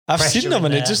 I've pressure seen them in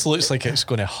and there. it just looks like it's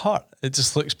going to hurt. It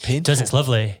just looks painful. Does it's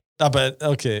lovely. No, but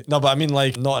okay. No, but I mean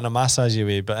like not in a massagey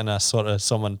way, but in a sort of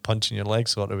someone punching your leg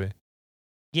sort of way.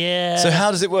 Yeah. So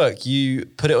how does it work? You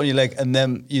put it on your leg and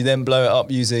then you blow it up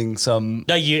using some...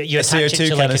 No, you A attach it CO2 to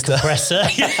like a canister. compressor.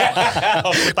 Yeah.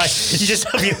 Off the back. You just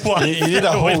have your one. You need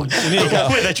a whole. You need to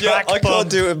with a track I pump. can't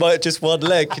do it with just one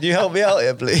leg. Can you help me out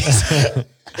here, please?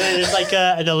 There's like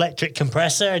an electric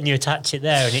compressor, and you attach it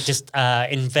there, and it just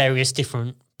in various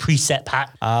different preset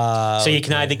packs. So you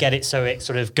can either get it so it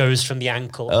sort of goes from the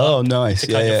ankle. Oh, up nice.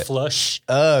 To Yeah, kind yeah. of flush,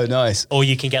 Oh, nice. or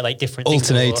you can get like different things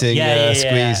that will- Alternating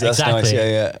squeeze. That's exactly. nice. Yeah,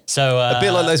 yeah. So A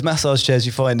bit like those massage chairs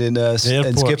you find in airports.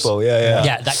 Schiphol. Yeah.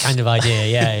 yeah, that kind of idea.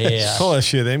 Yeah. Probably a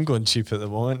few of them going cheap at the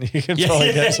moment. You can Yeah, probably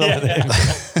yeah, get some of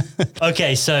them.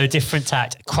 Okay, so different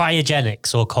tact.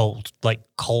 Cryogenics or cold, like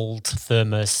cold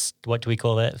thermos. What do we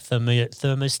call it?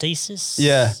 Thermostasis.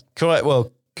 Yeah. Correct.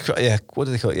 Well, What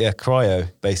do they call it? Yeah, cryo,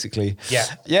 basically. Yeah.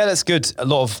 Yeah, that's good. A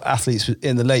lot of athletes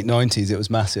in the late 90s, it was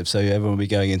massive. So everyone would be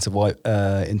going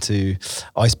into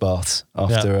ice baths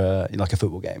after like a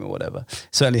football game or whatever.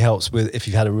 Certainly helps with if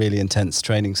you've had a really intense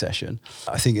training session.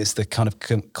 I think it's the kind of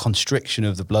constriction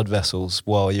of the blood vessels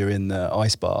while you're in the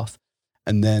ice bath.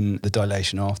 And then the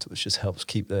dilation afterwards just helps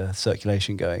keep the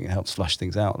circulation going and helps flush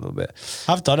things out a little bit.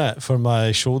 I've done it for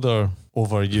my shoulder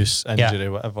overuse injury,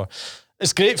 whatever.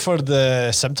 It's great for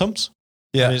the symptoms.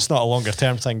 Yeah. I mean, it's not a longer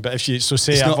term thing, but if you, so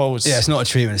say It's I've not, always... it's not a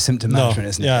treatment, it's symptom management,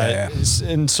 isn't it? Yeah.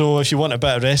 And so if you want a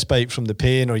bit of respite from the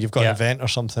pain or you've got an event or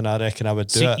something, I reckon I would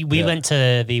do it. We went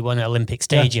to the one at Olympic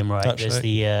Stadium, right? that's There's right.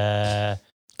 the...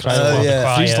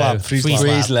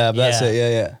 Freeze lab. That's it,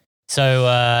 yeah.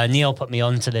 So Neil put me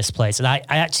onto this place, and I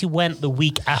actually went the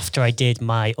week after I did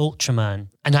my Ultraman,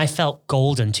 and I felt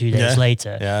golden 2 days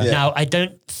later. Yeah. Now, I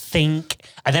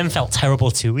then felt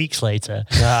terrible 2 weeks later.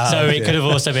 So it could have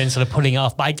also been sort of putting it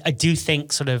off. But I do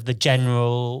think sort of the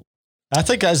general... I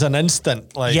think as an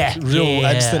instant,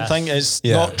 instant thing. It's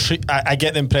not. I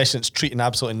get the impression it's treating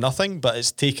absolutely nothing, but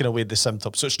it's taking away the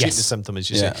symptom. So it's treating the symptom, as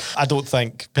you say. I don't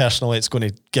think personally it's going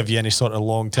to give you any sort of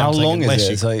long term. How thing long is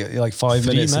it? you- It's like 5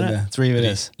 minutes. 3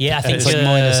 minutes. Yeah, I think It's like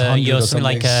minus 100 you're or something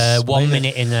like something. 1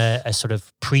 minute in a sort of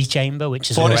pre-chamber,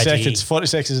 which is 40 already... seconds. 40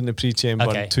 seconds in the pre-chamber,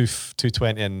 Okay. and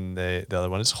 220 in the other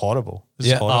one. It's horrible. It's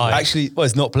Yeah, horrible. actually,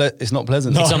 it's not pleasant. It's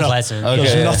unpleasant. Okay,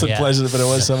 There's yeah, nothing pleasant, but it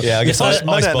was something. Yeah, I The guess first,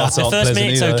 ice baths the aren't first pleasant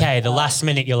minute's either. okay. The last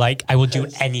minute, you're like, I would do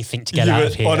anything to get out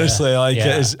of here. Honestly, it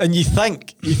Yeah. is. And you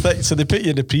think, so they put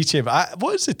you in the pre-chamber.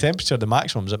 What is the temperature, the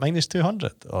maximum? Is it minus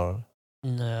 200 or?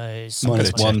 No, it's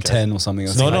Minus gonna check 110 or something.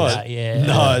 No, like that, yeah.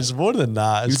 no, it's more than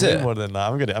that. It's Is it? way more than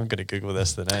that. I'm gonna Google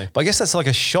this today. But I guess that's like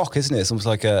a shock, isn't it? It's almost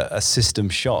like a system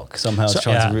shock. Somehow So- it's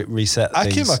trying to reset I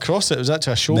things. came across it. It was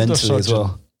actually a shoulder mentally as surgeon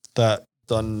well. that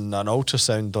done an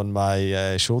ultrasound on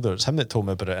my shoulder. It's him that told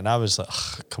me about it, and I was like,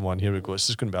 "Ugh, come on, here we go. It's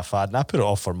just going to be a fad." And I put it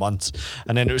off for months,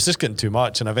 and then it was just getting too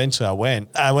much. And eventually, I went,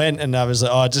 and I was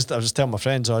like, I was telling my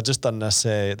friends, I just done this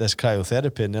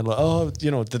cryotherapy, and they're like, "Oh,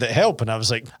 did it help?" And I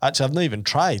was like, "Actually, I've not even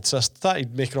tried." So I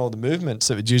started making all the movements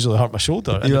that would usually hurt my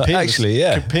shoulder, and You're the pain actually,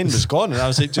 the pain was gone. And I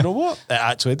was like, "Do you know what? It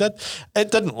actually did.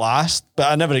 It didn't last,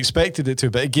 but I never expected it to.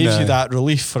 But it gives you that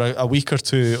relief for a week or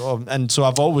two. And so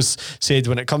I've always said,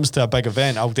 when it comes to a big event,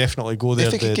 I'll definitely go there.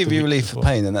 If it could give you relief for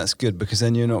pain, then that's good, because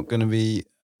then you're not going to be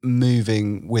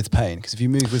moving with pain. Because if you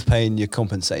move with pain, you're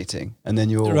compensating, and then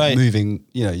you're moving.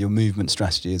 Your movement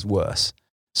strategy is worse.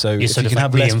 So You're if sort you of can like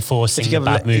have less, reinforcing if you the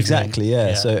have bad movement. exactly,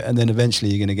 yeah. So and then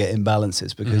eventually you're going to get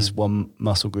imbalances because one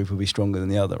muscle group will be stronger than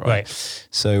the other, right?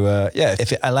 So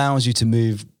if it allows you to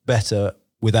move better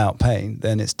without pain,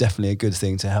 then it's definitely a good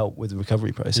thing to help with the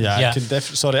recovery process. Yeah. I can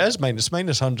definitely. Sorry, it is minus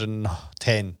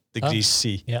 110 degrees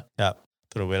C. Yeah.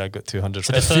 Don't know where I got 200.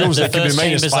 So It feels like it could be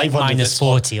minus chamber's like 500. minus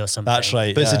 40 or something. That's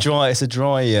right. But it's a dry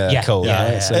cold, Yeah,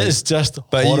 right? yeah. So, It's just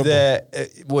but are you horrible. there?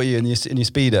 What are you in your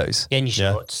speedos? Yeah, in your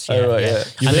Yeah. shorts. Oh, right, yeah.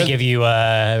 And they give you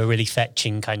a really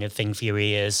fetching kind of thing for your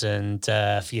ears and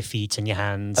for your feet and your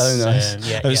hands. Oh, nice. And,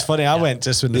 It was funny. I went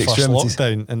just when the The first extremities.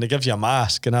 lockdown, and they give you a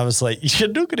mask, and I was like, "You're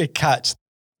not going to catch,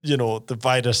 the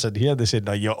virus in here." They said,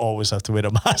 "No, you always have to wear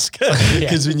a mask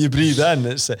because when you breathe in,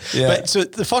 it's." But so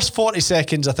the first 40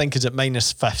 seconds, I think, is at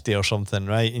minus 50 or something,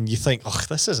 right? And you think, "Oh,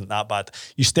 this isn't that bad."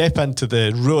 You step into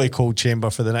the really cold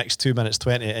chamber for the next 2 minutes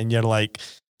 20, and you're like,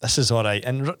 "This is all right."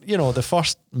 And the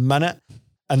first minute.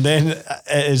 And then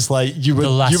it is like you would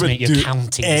minute you're do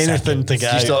counting the anything to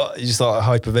seconds. get You start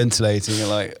hyperventilating and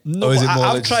like, No, or is it more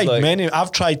I've like tried just like, many.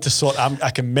 I've tried to I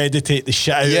can meditate the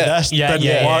shit out Yeah. of this. Yeah, Didn't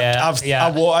yeah, work. yeah.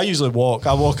 I usually walk.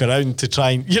 I walk around to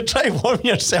try and you try and warm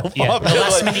yourself Yeah. up. The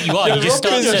last minute you are, you just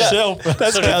rubbing start to- yourself.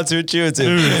 that's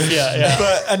counterintuitive.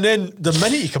 But and then the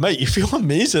minute you come out, you feel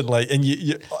amazing. Like, and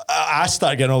I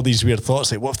start getting all these weird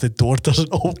thoughts. Like, what if the door doesn't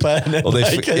open? And Or they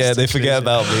it's forget crazy.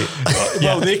 about me.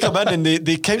 Well, they come in and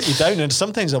they count you down, and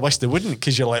sometimes I wish they wouldn't,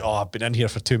 because you're like, "Oh, I've been in here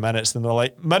for 2 minutes," and they're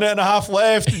like, "Minute and a half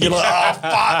left," and you're like, "Oh,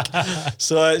 fuck."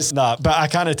 So it's not, but I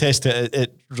can attest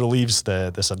it relieves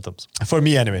the symptoms for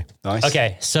me anyway. Nice.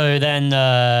 Okay, so then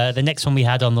the next one we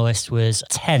had on the list was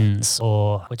TENS,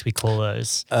 or what do we call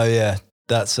those? Oh yeah,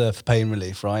 that's for pain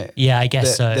relief, right? Yeah, I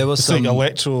guess so. There was It's some like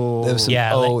electro. There was some,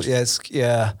 Yeah, oh yes,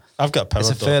 yeah. I've got a power It's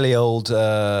a dog. fairly old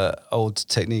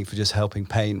technique for just helping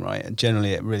pain, right? And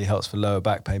generally, it really helps for lower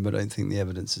back pain, but I don't think the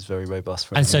evidence is very robust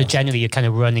for And so anything else. generally, you're kind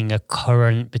of running a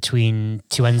current between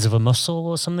two ends of a muscle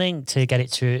or something to get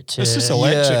it to. It's just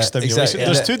electric Yeah, stimulation. exactly.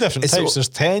 There's And two different it's types. all- There's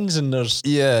TENS and there's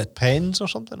Yeah, PENS or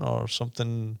something.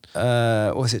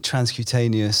 what was it?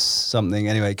 Transcutaneous something.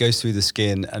 Anyway, it goes through the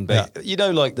skin and you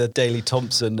know, like the Daley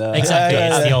Thompson. Exactly, Yeah,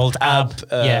 it's yeah, the old ab. It's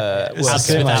the abs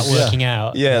same without idea. working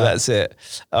out. Yeah, that's it.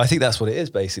 I think that's what it is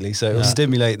basically. So it'll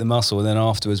stimulate the muscle, and then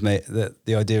afterwards, mate,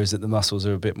 the idea is that the muscles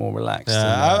are a bit more relaxed.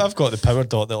 Yeah, and, I've got the power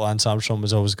dot that Lance Armstrong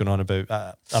was always going on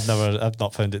about. I've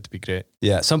not found it to be great.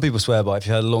 yeah, some people swear by if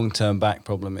you had a long-term back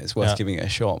problem, it's worth giving it a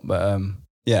shot. But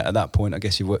yeah, at that point, I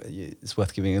guess it's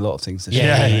worth giving a lot of things a shot.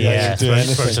 Yeah. do Throw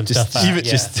anything. some Just stuff out, Even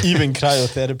yeah. even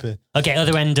cryotherapy. Okay,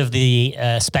 other end of the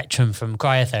spectrum from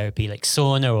cryotherapy, like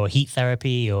sauna or heat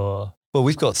therapy or... Well,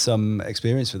 we've got some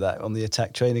experience with that on the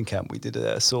Attack training camp. We did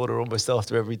a sauna almost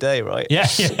after every day, right? Yeah.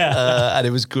 And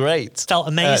it was great. Felt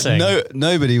amazing.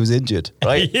 Nobody was injured,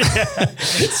 right?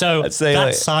 So I'd say,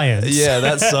 that's science. Yeah,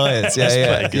 that's science.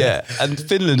 Yeah. And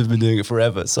Finland have been doing it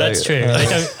forever. So That's true.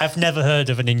 I've never heard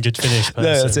of an injured Finnish person.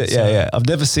 No, that's it. so- Yeah. I've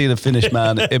never seen a Finnish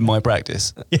man in my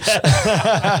practice.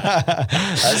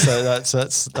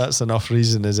 That's enough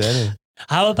reason as any.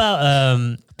 How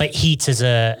about like heat as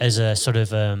a sort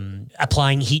of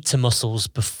applying heat to muscles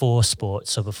before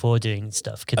sports or before doing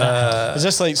stuff? Could that Is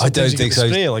this like I don't sometimes you think get so.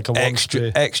 the spray, like a warm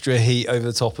spray? Extra heat over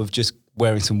the top of just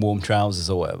wearing some warm trousers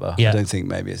or whatever. Yeah. I don't think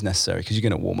maybe it's necessary because you're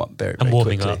going to warm up very, very And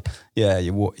warming quickly. up. Yeah,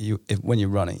 when you're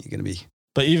running, you're going to be.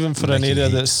 But even for an Making area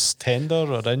heat. that's tender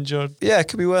or injured, Yeah, it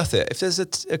could be worth it. If there's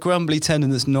a grumbly tendon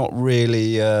that's not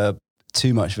really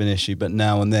too much of an issue, but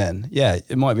now and then, yeah,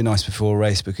 it might be nice before a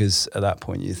race because at that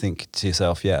point you think to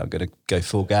yourself, yeah, I'm going to go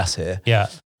full gas here. Yeah.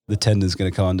 The tendon's going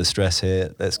to come under stress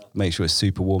here. Let's make sure it's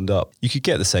super warmed up. You could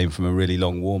get the same from a really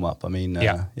long warm up. I mean,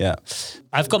 yeah.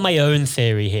 I've got my own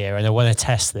theory here and I want to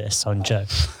test this on Joe.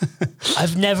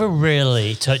 I've never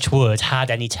really, touch wood, had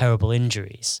any terrible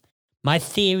injuries. My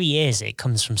theory is it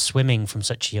comes from swimming from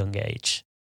such a young age.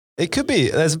 It could be.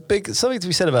 There's something to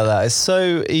be said about that. It's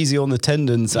so easy on the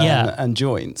tendons and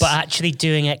joints. But actually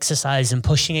doing exercise and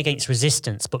pushing against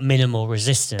resistance, but minimal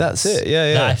resistance. That's it.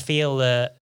 Yeah. That I feel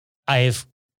that I've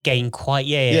gained quite,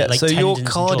 like so your tendons and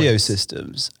cardio joints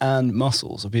systems and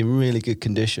muscles have been in really good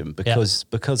condition because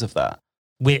of that.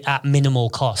 at minimal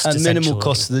cost. And minimal essentially.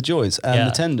 cost to the joints and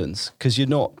the tendons because you're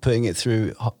not putting it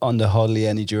through under hardly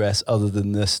any duress other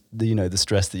than the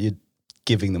stress that you're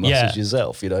giving the muscles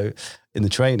yourself, in the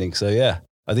training. So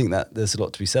I think that there's a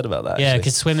lot to be said about that. Yeah, actually.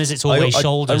 because swimmers, it's always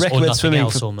shoulders or recommend nothing swimming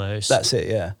else almost. That's it,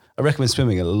 yeah. I recommend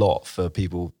swimming a lot for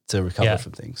people to recover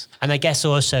from things. And I guess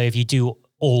also if you do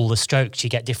all the strokes, you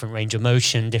get different range of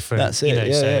motion, different, That's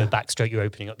it, so backstroke, you're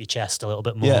opening up your chest a little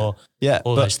bit more, all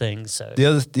but those things. So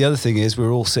the other thing is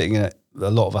we're all sitting a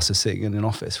lot of us are sitting in an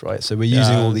office, right? So we're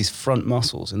using all these front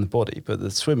muscles in the body, but the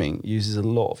swimming uses a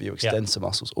lot of your extensor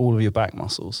muscles, all of your back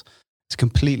muscles. It's a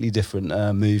completely different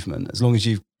movement. As long as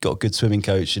you've got a good swimming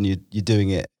coach and you're doing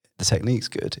it, the technique's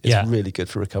good. It's really good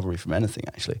for recovery from anything,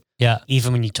 actually. Yeah,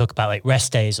 even when you talk about like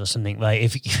rest days or something, like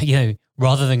if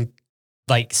rather than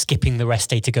like skipping the rest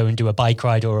day to go and do a bike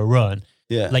ride or a run,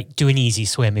 like do an easy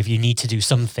swim if you need to do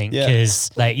something because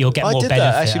like you'll get more benefit. I did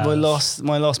that actually.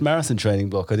 My last marathon training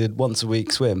block, I did once a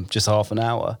week swim, just half an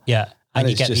hour. Yeah, and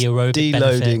you it's get just the aerobic deloading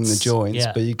benefits. the joints,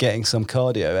 but you're getting some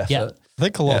cardio effort. Yeah. I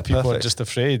think a lot of people are perfect. just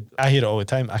afraid. I hear it all the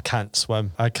time. I can't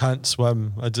swim. I can't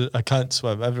swim. I can't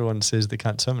swim. Everyone says they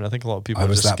can't swim, and I think a lot of people I are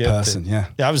was just that scared. person, yeah.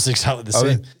 Yeah, I was exactly the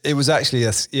same. It was actually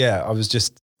I was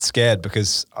just scared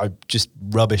because I'm just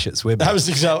rubbish at swimming. I was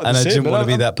exactly and the I same. didn't want to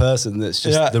be I'm- that person that's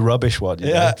just the rubbish one. You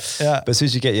know? Yeah. But as soon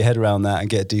as you get your head around that and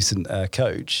get a decent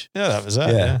coach, Yeah, that was it.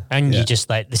 Yeah. And you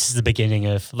just like, this is the beginning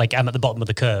of like, I'm at the bottom of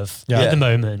the curve Yeah. at the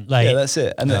moment. Like, yeah, that's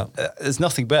it. And there's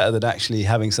nothing better than actually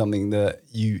having something that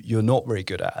you're not very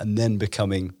good at and then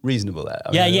becoming reasonable at.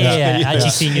 I mean, Actually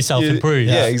seeing yourself improve.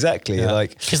 Yeah, exactly. Yeah.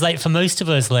 Like, Because like for most of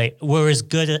us, like we're as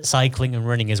good at cycling and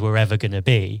running as we're ever going to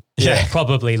be. Yeah.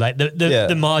 Probably like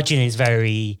the margin is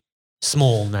very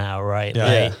small now, right?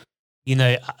 Yeah.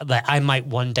 Like, like I might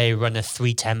one day run a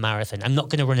 3:10 marathon. I'm not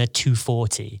going to run a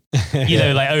 2:40,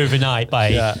 like overnight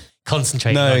by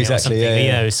concentrating No, on exactly. it or something,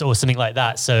 Yeah. or something like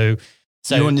that. So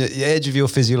So you're on the edge of your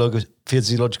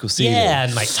physiological ceiling. yeah,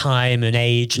 and like time and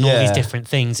age and all Yeah. these different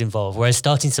things involved. Whereas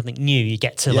starting something new, you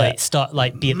get to Yeah. like start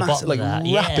like be at the Massive, bottom like of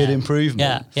that. rapid Yeah.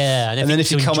 improvement. Yeah. And then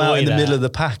if you come out in the middle of the the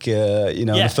pack, in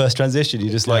Yeah. the first transition,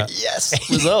 you're just like, yes,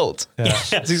 result.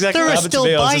 That's exactly There what are happened to still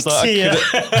me. I was just bites like,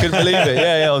 here. couldn't believe it.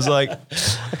 Yeah, I was like,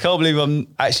 I can't believe I'm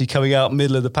actually coming out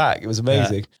middle of the pack. It was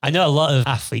amazing. I know a lot of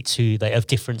athletes who like of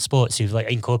different sports who like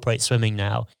incorporate swimming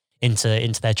now into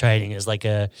their training as like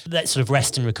that sort of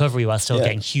rest and recovery while still Yeah.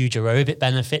 getting huge aerobic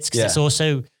benefits, because Yeah. it's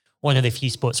also one of the few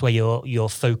sports where you're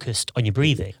focused on your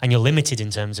breathing and you're limited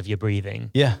in terms of your breathing.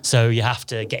 Yeah. So you have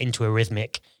to get into a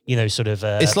rhythmic, sort of.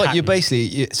 It's like you're pattern.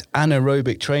 basically, it's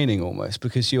anaerobic training almost,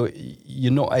 because you're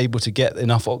not able to get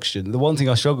enough oxygen. The one thing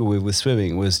I struggled with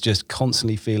swimming was just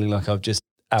constantly feeling like I've just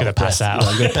Gonna of breath. pass out.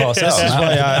 I'm going to pass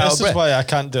out. This is why I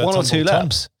can't do a One or tumble two turn.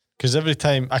 laps. Because every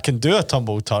time I can do a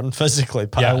tumble turn physically,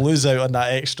 but I lose out on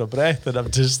that extra breath, and I'm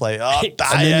just like, oh, And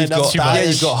dying, And then you've I'm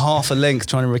you've got half a length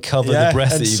trying to recover the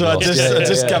breath and that you've so lost. I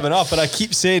just giving up, and I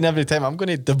keep saying every time I'm going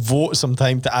to devote some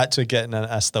time to actually getting in it.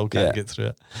 I still can't Yeah. get through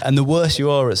it. And the worse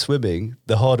you are at swimming,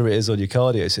 the harder it is on your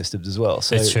cardio systems as well.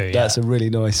 So It's true, that's yeah. a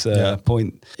really nice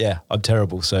point. Yeah, I'm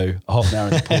terrible. So half an hour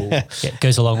in the pool, It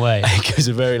goes a long way. it goes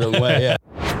a very long way. Yeah.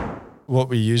 What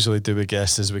we usually do with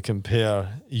guests is we compare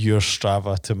your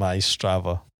Strava to my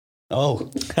Strava.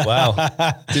 Oh, wow.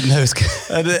 Didn't know it was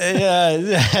And,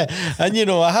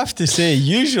 and I have to say,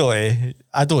 usually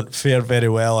I don't fare very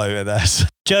well out of this.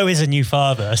 Joe is a new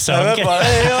father, so I'm getting-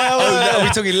 Are we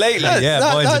talking lately? Yeah,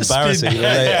 mine's embarrassing.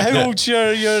 How old's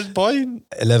your boy?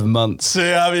 11 months. So,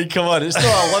 I mean, come on, it's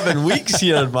not 11 weeks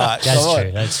here, Matt. that's Come on.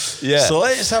 true. That's Yeah. So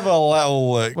let's have a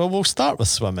little look. Well, we'll start with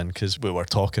swimming because we were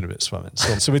talking about swimming.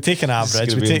 So we take an This is average.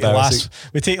 gonna We be take embarrassing.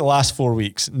 the last 4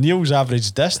 weeks. Neil's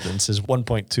average distance is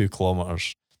 1.2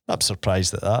 kilometers. I'm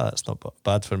surprised at that. That's not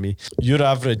bad for me. Your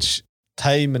average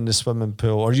time in the swimming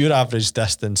pool, or your average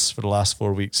distance for the last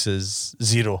 4 weeks, is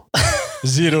 0.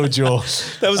 0, Joe.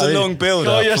 That was I a mean, long build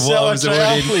call up for what yourself I, was a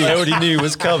already, triathlete. I already knew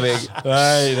was coming.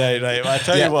 Right. Well, I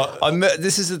tell you what.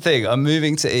 This is the thing. I'm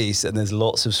moving to East and there's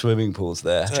lots of swimming pools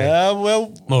there.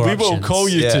 Well, More we will options. call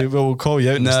you Yeah. to. We will call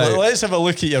you out. No. Let's have a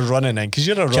look at your running in, because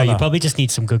you're a Joe, runner. you probably just need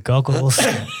some good goggles.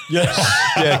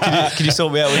 Yeah, can you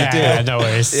sort me out with a deal? yeah, no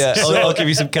worries. Yeah, I'll give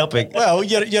you some cupping. Well,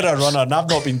 you're a runner, and I've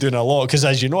not been doing a lot because,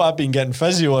 as you know, I've been getting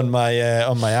physio on my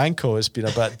ankle. It's been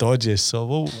a bit dodgy,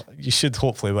 so you should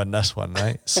hopefully win this one,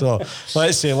 right? So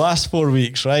let's say last 4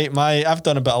 weeks, right? I've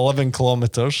done about 11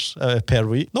 kilometers per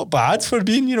week. Not bad for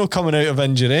being, coming out of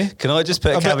injury. Can I just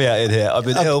put a About- caveat in here? I've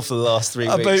been ill for the last 3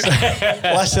 weeks.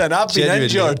 Listen, I've been Genuinely.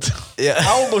 injured. Yeah. I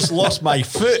almost lost my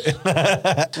foot.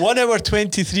 1 hour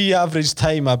 23 average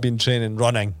time I've been training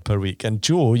running per week. And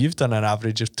Joe, you've done an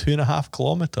average of 2.5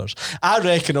 kilometers. I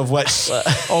reckon of which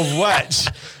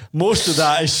most of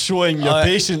that is showing your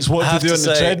patients what to have do on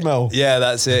the say- treadmill. Yeah,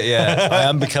 that's it. Yeah, I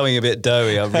am becoming a bit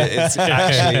doughy. It's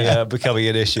actually becoming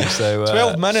an issue. So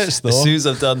 12 minutes though. As soon as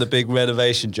I've done the big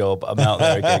renovation job, I'm out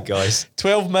there again, guys.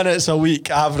 12 minutes a week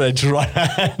average running.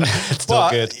 It's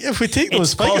not good. If we take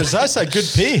those It's figures, that's a good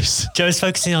pace. Joe's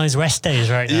focusing on his rest days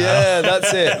right now. Yeah,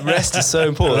 that's it. Rest is so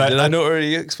important. Right, Did I not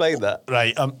already explain that?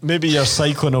 Right, maybe your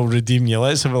cycling will redeem you.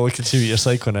 Let's have a look and see what your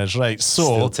cycling is. Right, so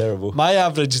Still terrible. my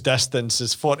average distance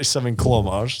is 47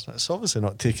 kilometres. That's obviously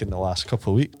not taken the last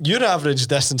couple of weeks. Your average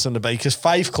distance on the bike is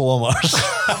 5 kilometres.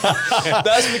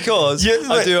 That's because Yeah, I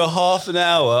like- do a half an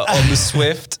hour on the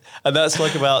Swift, and that's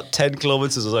like about 10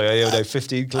 kilometres or so.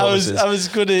 15 kilometres. I was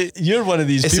going to. You're one of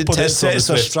these It's people that intense on the sets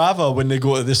their Swift. Strava when they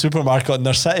go to the supermarket on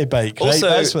their city bike. Right, Also,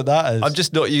 that's what that is. I'm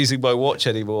just not using my watch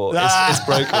anymore. It's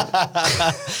broken.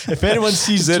 If anyone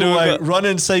sees Joe anyone out got-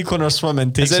 running, cycling, or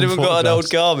swimming, take Has some anyone got an old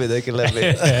photographs. Garmin they can let me?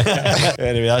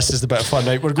 Anyway, that's just a bit of fun.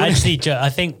 Right, we're going. Actually, Joe, I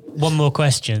think one more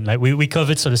question. Like we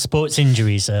covered sort of sports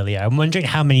injuries earlier. I'm wondering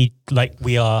how many, like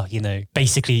we are,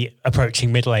 basically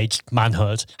approaching middle-aged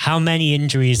manhood. How many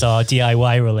injuries are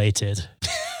DIY related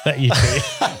that you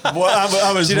see?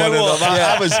 I was Do you know one of what?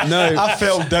 them. Yeah. I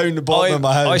fell down the bottom of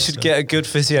my house. I should get a good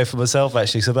physio for myself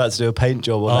actually. So I'm about to do a paint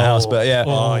job on the house. But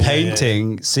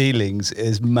painting ceilings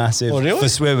is massive Oh, really? for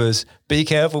swimmers. Be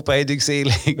careful painting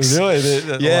ceilings. Really?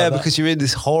 Yeah, Like that? because you're in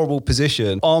this horrible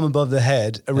position, arm above the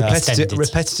head, a Extended.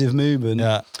 repetitive movement,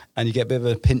 Yeah. and you get a bit of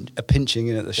a pinching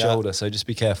in at the shoulder. So just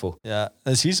be careful. Yeah,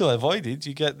 it's easily avoided.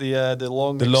 You get the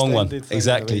long The long one, extended thing.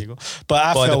 exactly. There you go. But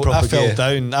I Buy the fell proper gear.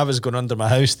 down. I was going under my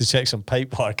house house to check some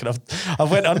pipe work, and I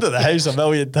went under the house a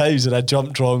million times, and I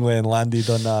jumped wrongly and landed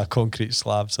on a concrete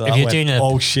slab. So If you're doing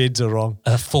all shades are wrong.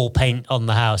 a full paint on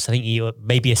the house, I think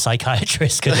maybe a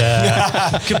psychiatrist could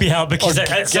be helped, because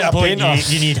at some point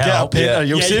you need help. Get a painter.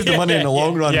 You'll Yeah, save the money in the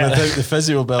long run without the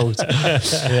physio bills.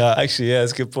 Yeah. Actually, yeah,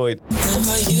 that's a good point.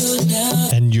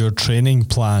 In your training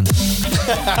plan.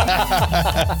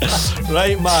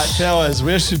 Right, Matt, tell us,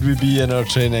 where should we be in our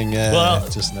training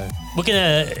just now? We're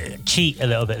going to cheat a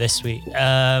little bit this week,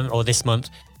 or this month.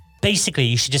 Basically,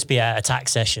 you should just be at attack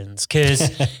sessions, because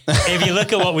if you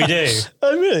look at what we do...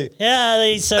 Oh, really?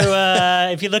 Yeah, so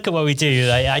if you look at what we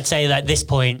do, I'd say that at this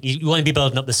point, you want to be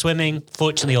building up the swimming.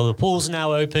 Fortunately, all the pools are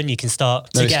now open. You can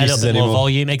start to get a little bit more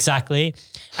volume. Exactly.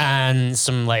 And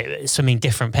some like swimming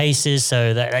different paces.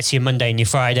 So that's your Monday and your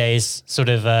Fridays, sort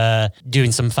of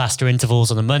doing some faster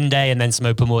intervals on the Monday, and then some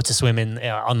open water swimming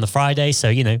on the Friday.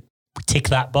 So, tick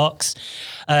that box.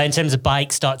 In terms of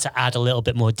bike, start to add a little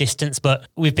bit more distance, but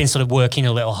we've been sort of working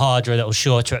a little harder, a little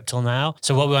shorter up till now.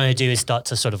 So what we want to do is start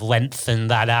to sort of lengthen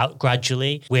that out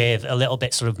gradually with a little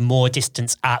bit sort of more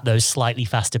distance at those slightly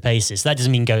faster paces. That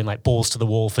doesn't mean going like balls to the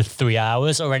wall for 3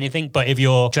 hours or anything, but if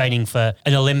you're training for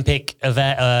an Olympic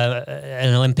event,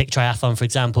 an Olympic triathlon, for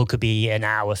example, could be an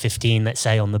hour 15, let's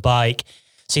say, on the bike.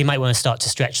 So you might want to start to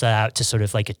stretch that out to sort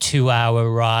of like a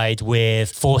 2-hour ride with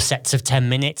 4 sets of 10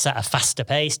 minutes at a faster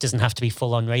pace. Doesn't have to be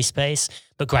full on race pace,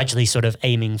 but gradually sort of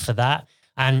aiming for that.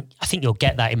 And I think you'll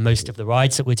get that in most of the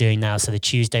rides that we're doing now. So the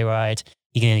Tuesday ride,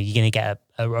 you're gonna get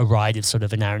a ride of sort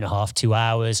of an hour and a half, 2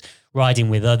 hours, riding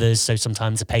with others. So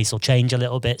sometimes the pace will change a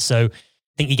little bit. So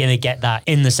I think you're going to get that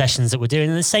in the sessions that we're doing.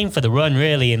 And the same for the run,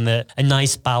 really, in a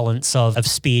nice balance of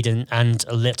speed and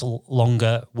a little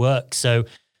longer work. So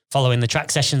following the track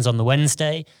sessions on the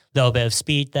Wednesday, a little bit of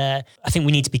speed there. I think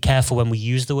we need to be careful when we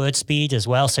use the word speed as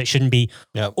well. So it shouldn't be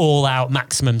all out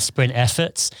maximum sprint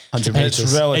efforts. 100 meters.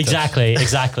 It's relative.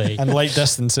 Exactly. And light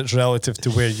distance, it's relative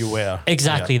to where you were.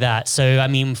 Exactly that. So, I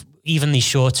mean, even these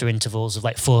shorter intervals of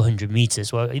like 400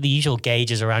 meters, well, the usual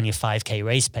gauge is around your 5K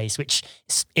race pace, which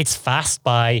it's fast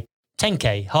by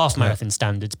 10K, half marathon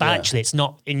standards, but actually it's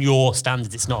not, in your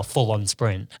standards, it's not a full on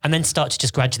sprint. And then start to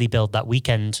just gradually build that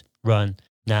weekend run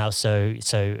now. So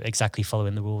exactly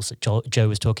following the rules that Joe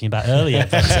was talking about earlier.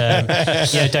 But,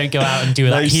 don't go out and do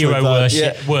that hero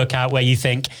workout where you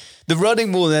think, the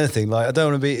running more than anything, like I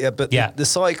don't want to be, but the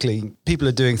cycling, people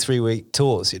are doing 3-week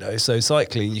tours, so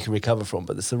cycling you can recover from,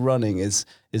 but the running is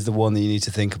the one that you need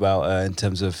to think about in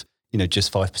terms of,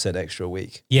 just 5% extra a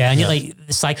week. Yeah. And you're like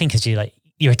cycling, because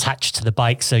you're attached to the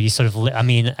bike. So you sort of,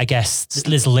 I guess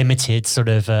there's limited sort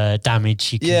of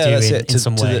damage you can do in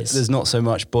some ways. There's not so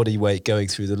much body weight going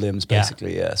through the limbs,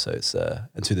 basically. Yeah. So it's,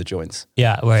 and through the joints.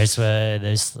 Yeah. Whereas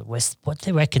there's what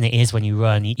they reckon it is when you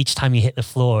run, each time you hit the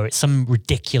floor, it's some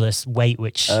ridiculous weight,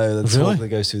 which. Oh, the torque that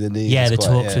goes through the knee. Yeah. The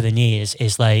torque through the knee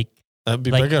is like. It'd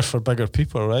be bigger for bigger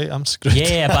people, right? I'm screwed.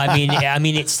 Yeah, but I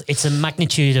mean, it's a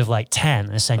magnitude of like 10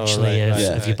 essentially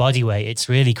of your body weight. It's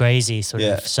really crazy, sort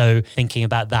of. So thinking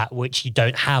about that, which you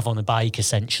don't have on a bike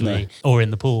essentially, or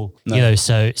in the pool,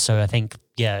 So I think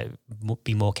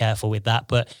be more careful with that.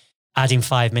 But adding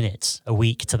 5 minutes a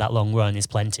week to that long run is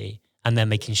plenty, and then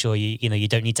making sure you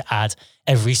don't need to add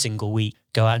every single week.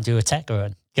 Go out and do a tech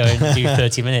run. Go and do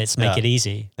 30 minutes. Make it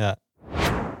easy. Yeah.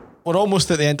 We're almost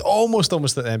at the end, almost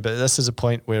at the end, but this is a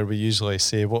point where we usually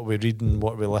say what we're reading,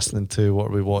 what we're listening to,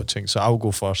 what we're watching. So I'll go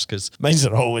first, because mine's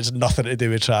are always nothing to do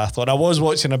with triathlon. I was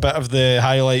watching a bit of the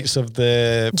highlights of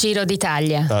the Giro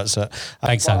d'Italia. That's it.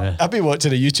 Thanks, Anna. I've been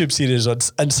watching a YouTube series on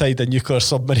Inside a Nuclear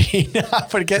Submarine. I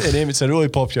forget the name. It's a really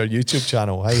popular YouTube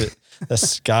channel.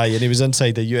 This guy, and he was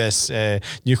inside a US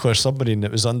nuclear submarine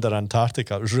that was under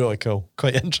Antarctica. It was really cool,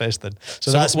 quite interesting. So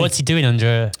that's what's he doing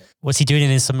under? What's he doing in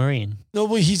his submarine? No,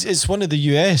 well, it's one of the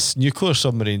US nuclear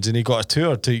submarines, and he got a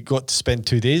tour. He got to spend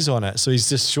 2 days on it. So he's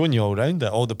just showing you all around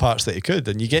it, all the parts that he could,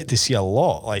 and you get to see a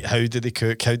lot, like how do they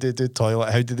cook, how do they do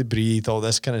toilet, how do they breathe, all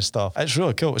this kind of stuff. It's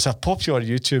really cool. It's a popular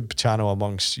YouTube channel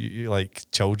amongst like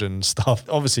children and stuff.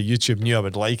 Obviously, YouTube knew I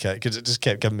would like it because it just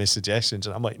kept giving me suggestions,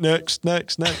 and I'm like, next.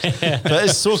 But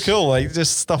it's so cool, like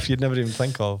just stuff you'd never even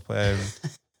think of.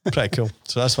 Pretty cool.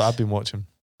 So that's what I've been watching.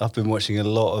 I've been watching a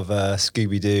lot of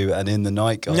Scooby-Doo and In the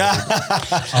Night, guys.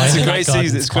 It's a great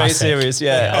season. It's a great series.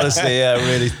 Yeah, honestly,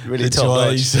 really top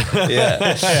notch.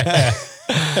 Yeah.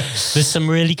 There's some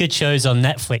really good shows on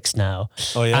Netflix now.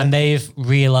 Oh, yeah? And they've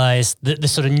realised that the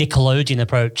sort of Nickelodeon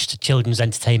approach to children's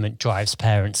entertainment drives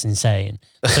parents insane.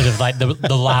 Sort of like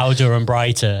the louder and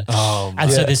brighter.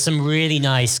 So there's some really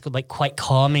nice, like quite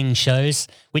calming shows,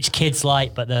 which kids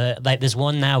like, but there's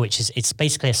one now which is, it's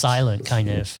basically a silent kind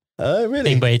of Oh, really?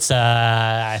 thing, but it's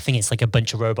I think it's like a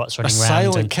bunch of robots A running around.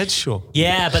 silent and- kids show.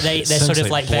 Yeah, but they're Sounds sort of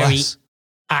like very bliss.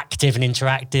 active and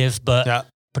interactive, but Yeah.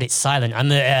 it's silent.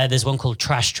 And there's one called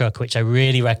Trash Truck, which I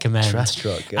really recommend. Trash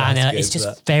Truck, yeah, and that's it's good, just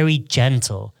that. very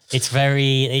gentle. It's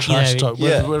very Trash talk.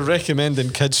 yeah. We're recommending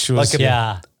kids shows. Like a- here.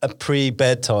 Yeah. A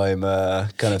pre-bedtime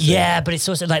kind of thing. Yeah, but it's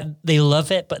also like they love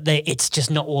it, but it's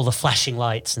just not all the flashing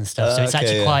lights and stuff. So it's Okay,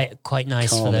 actually yeah. quite nice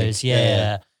for Calming. those.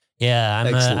 Yeah.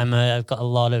 Excellent. I've got a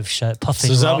lot of Puffin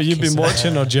So is that Rock what you've been is,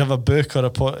 watching, or do you have a book or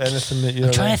anything that you're?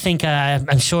 I'm trying to think.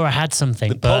 I'm sure I had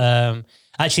something, but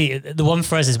actually, the one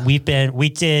for us is we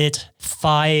did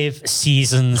 5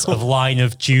 seasons of Line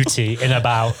of Duty in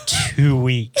about 2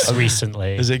 weeks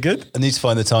recently. Is it good? I need to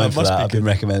find the time That for must that. be I've been good.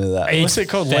 recommended that. What's it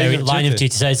called? Very Line of Duty?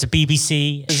 So it's a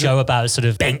BBC show about sort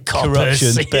of bent coppers.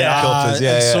 Corruption, bent Yeah. coppers,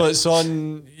 yeah, and yeah. So it's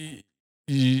on.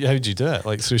 How do you do it?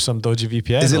 Like through some dodgy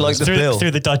VPN? Is it or like the bill?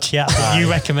 Through the dodgy app that you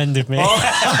recommended me.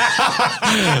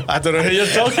 I don't know who you're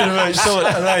talking about. So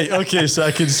right, okay, so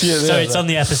I can see it there. So it's on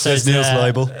the episodes. There's Neil's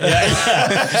libel.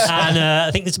 And I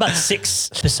think there's about 6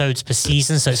 episodes per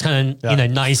season, so it's kind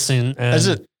of nice and. Is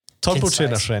it Turbo concise.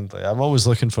 Trainer friendly? I'm always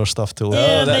looking for stuff to look.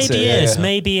 Yeah, Oh, that's maybe it, is. yeah.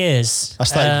 Maybe is. I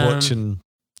started watching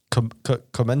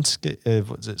Kominsky.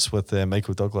 It's with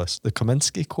Michael Douglas, the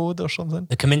Kominsky Code or something.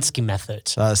 the Kaminsky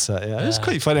method. That's it. Yeah, it's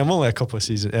quite funny. I'm only a couple of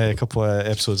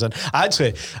episodes in.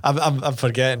 Actually, I'm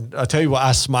forgetting. I tell you what,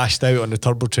 I smashed out on the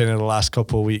Turbo Trainer the last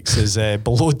couple of weeks is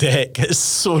Below Deck. It's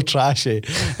so trashy.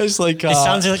 It's like It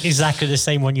sounds like exactly the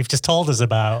same one you've just told us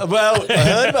about. well, I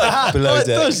heard about Below it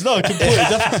Deck. does no completely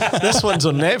different. This one's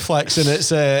on Netflix and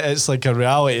it's like a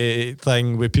reality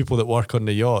thing with people that work on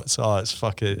the yachts. Oh, it's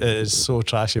fucking. It is so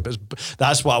trashy, but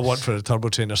that's what I want for a Turbo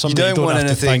Trainer. You Something don't want have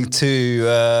to anything think. too.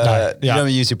 yeah. You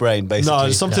don't use your brain, basically. No,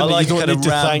 it's something I that like you don't kind of need to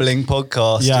think. rambling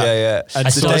podcast. Yeah. Yeah. And I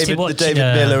The started David, watching, the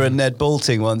David Miller and Ned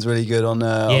Bolting one's really good on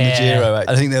the Yeah. Giro.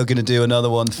 I think they're going to do another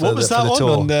one for What was the that one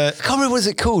tour. on the- I can't remember what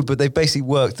it's called, but they basically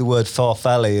worked the word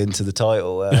Farfalle into the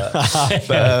title.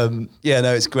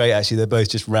 It's great actually. They're both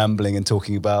just rambling and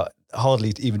talking about.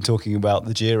 Hardly even talking about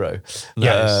the Giro.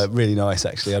 Yes. Really nice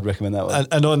actually. I'd recommend that one.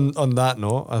 And on that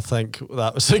note, I think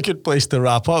that was a good place to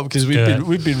wrap up because Good.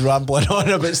 we've been rambling on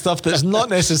about stuff that's not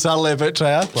necessarily about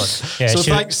triathlon. Yeah, so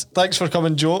should- thanks for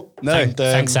coming, Joe. No, And,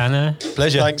 Thanks, Anna.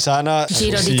 Pleasure. Thanks, Anna.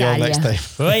 Giro See you all next d'Italia.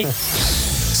 time. Right.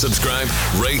 Subscribe,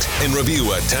 rate, and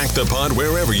review Attack the Pod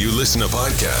wherever you listen to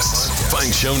podcasts.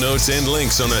 Find show notes and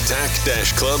links on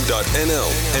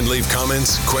attack-club.nl and leave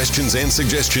comments, questions, and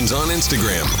suggestions on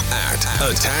Instagram at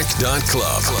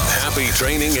attack.club. Happy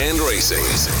training and racing.